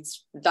as we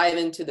dive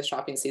into the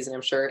shopping season,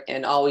 I'm sure,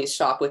 and always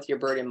shop with your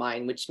bird in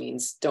mind, which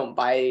means don't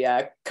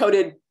buy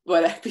coated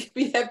what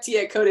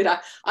BFTA coded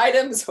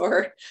items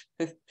or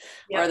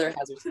other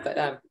hazards.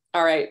 But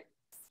all right.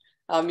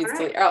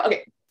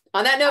 Okay.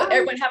 On that note,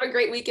 everyone have a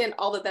great weekend.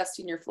 All the best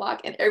in your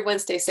flock, and everyone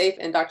stay safe.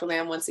 And Dr.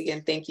 Lamb, once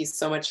again, thank you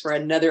so much for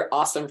another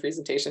awesome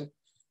presentation.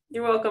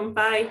 You're welcome.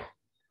 Bye.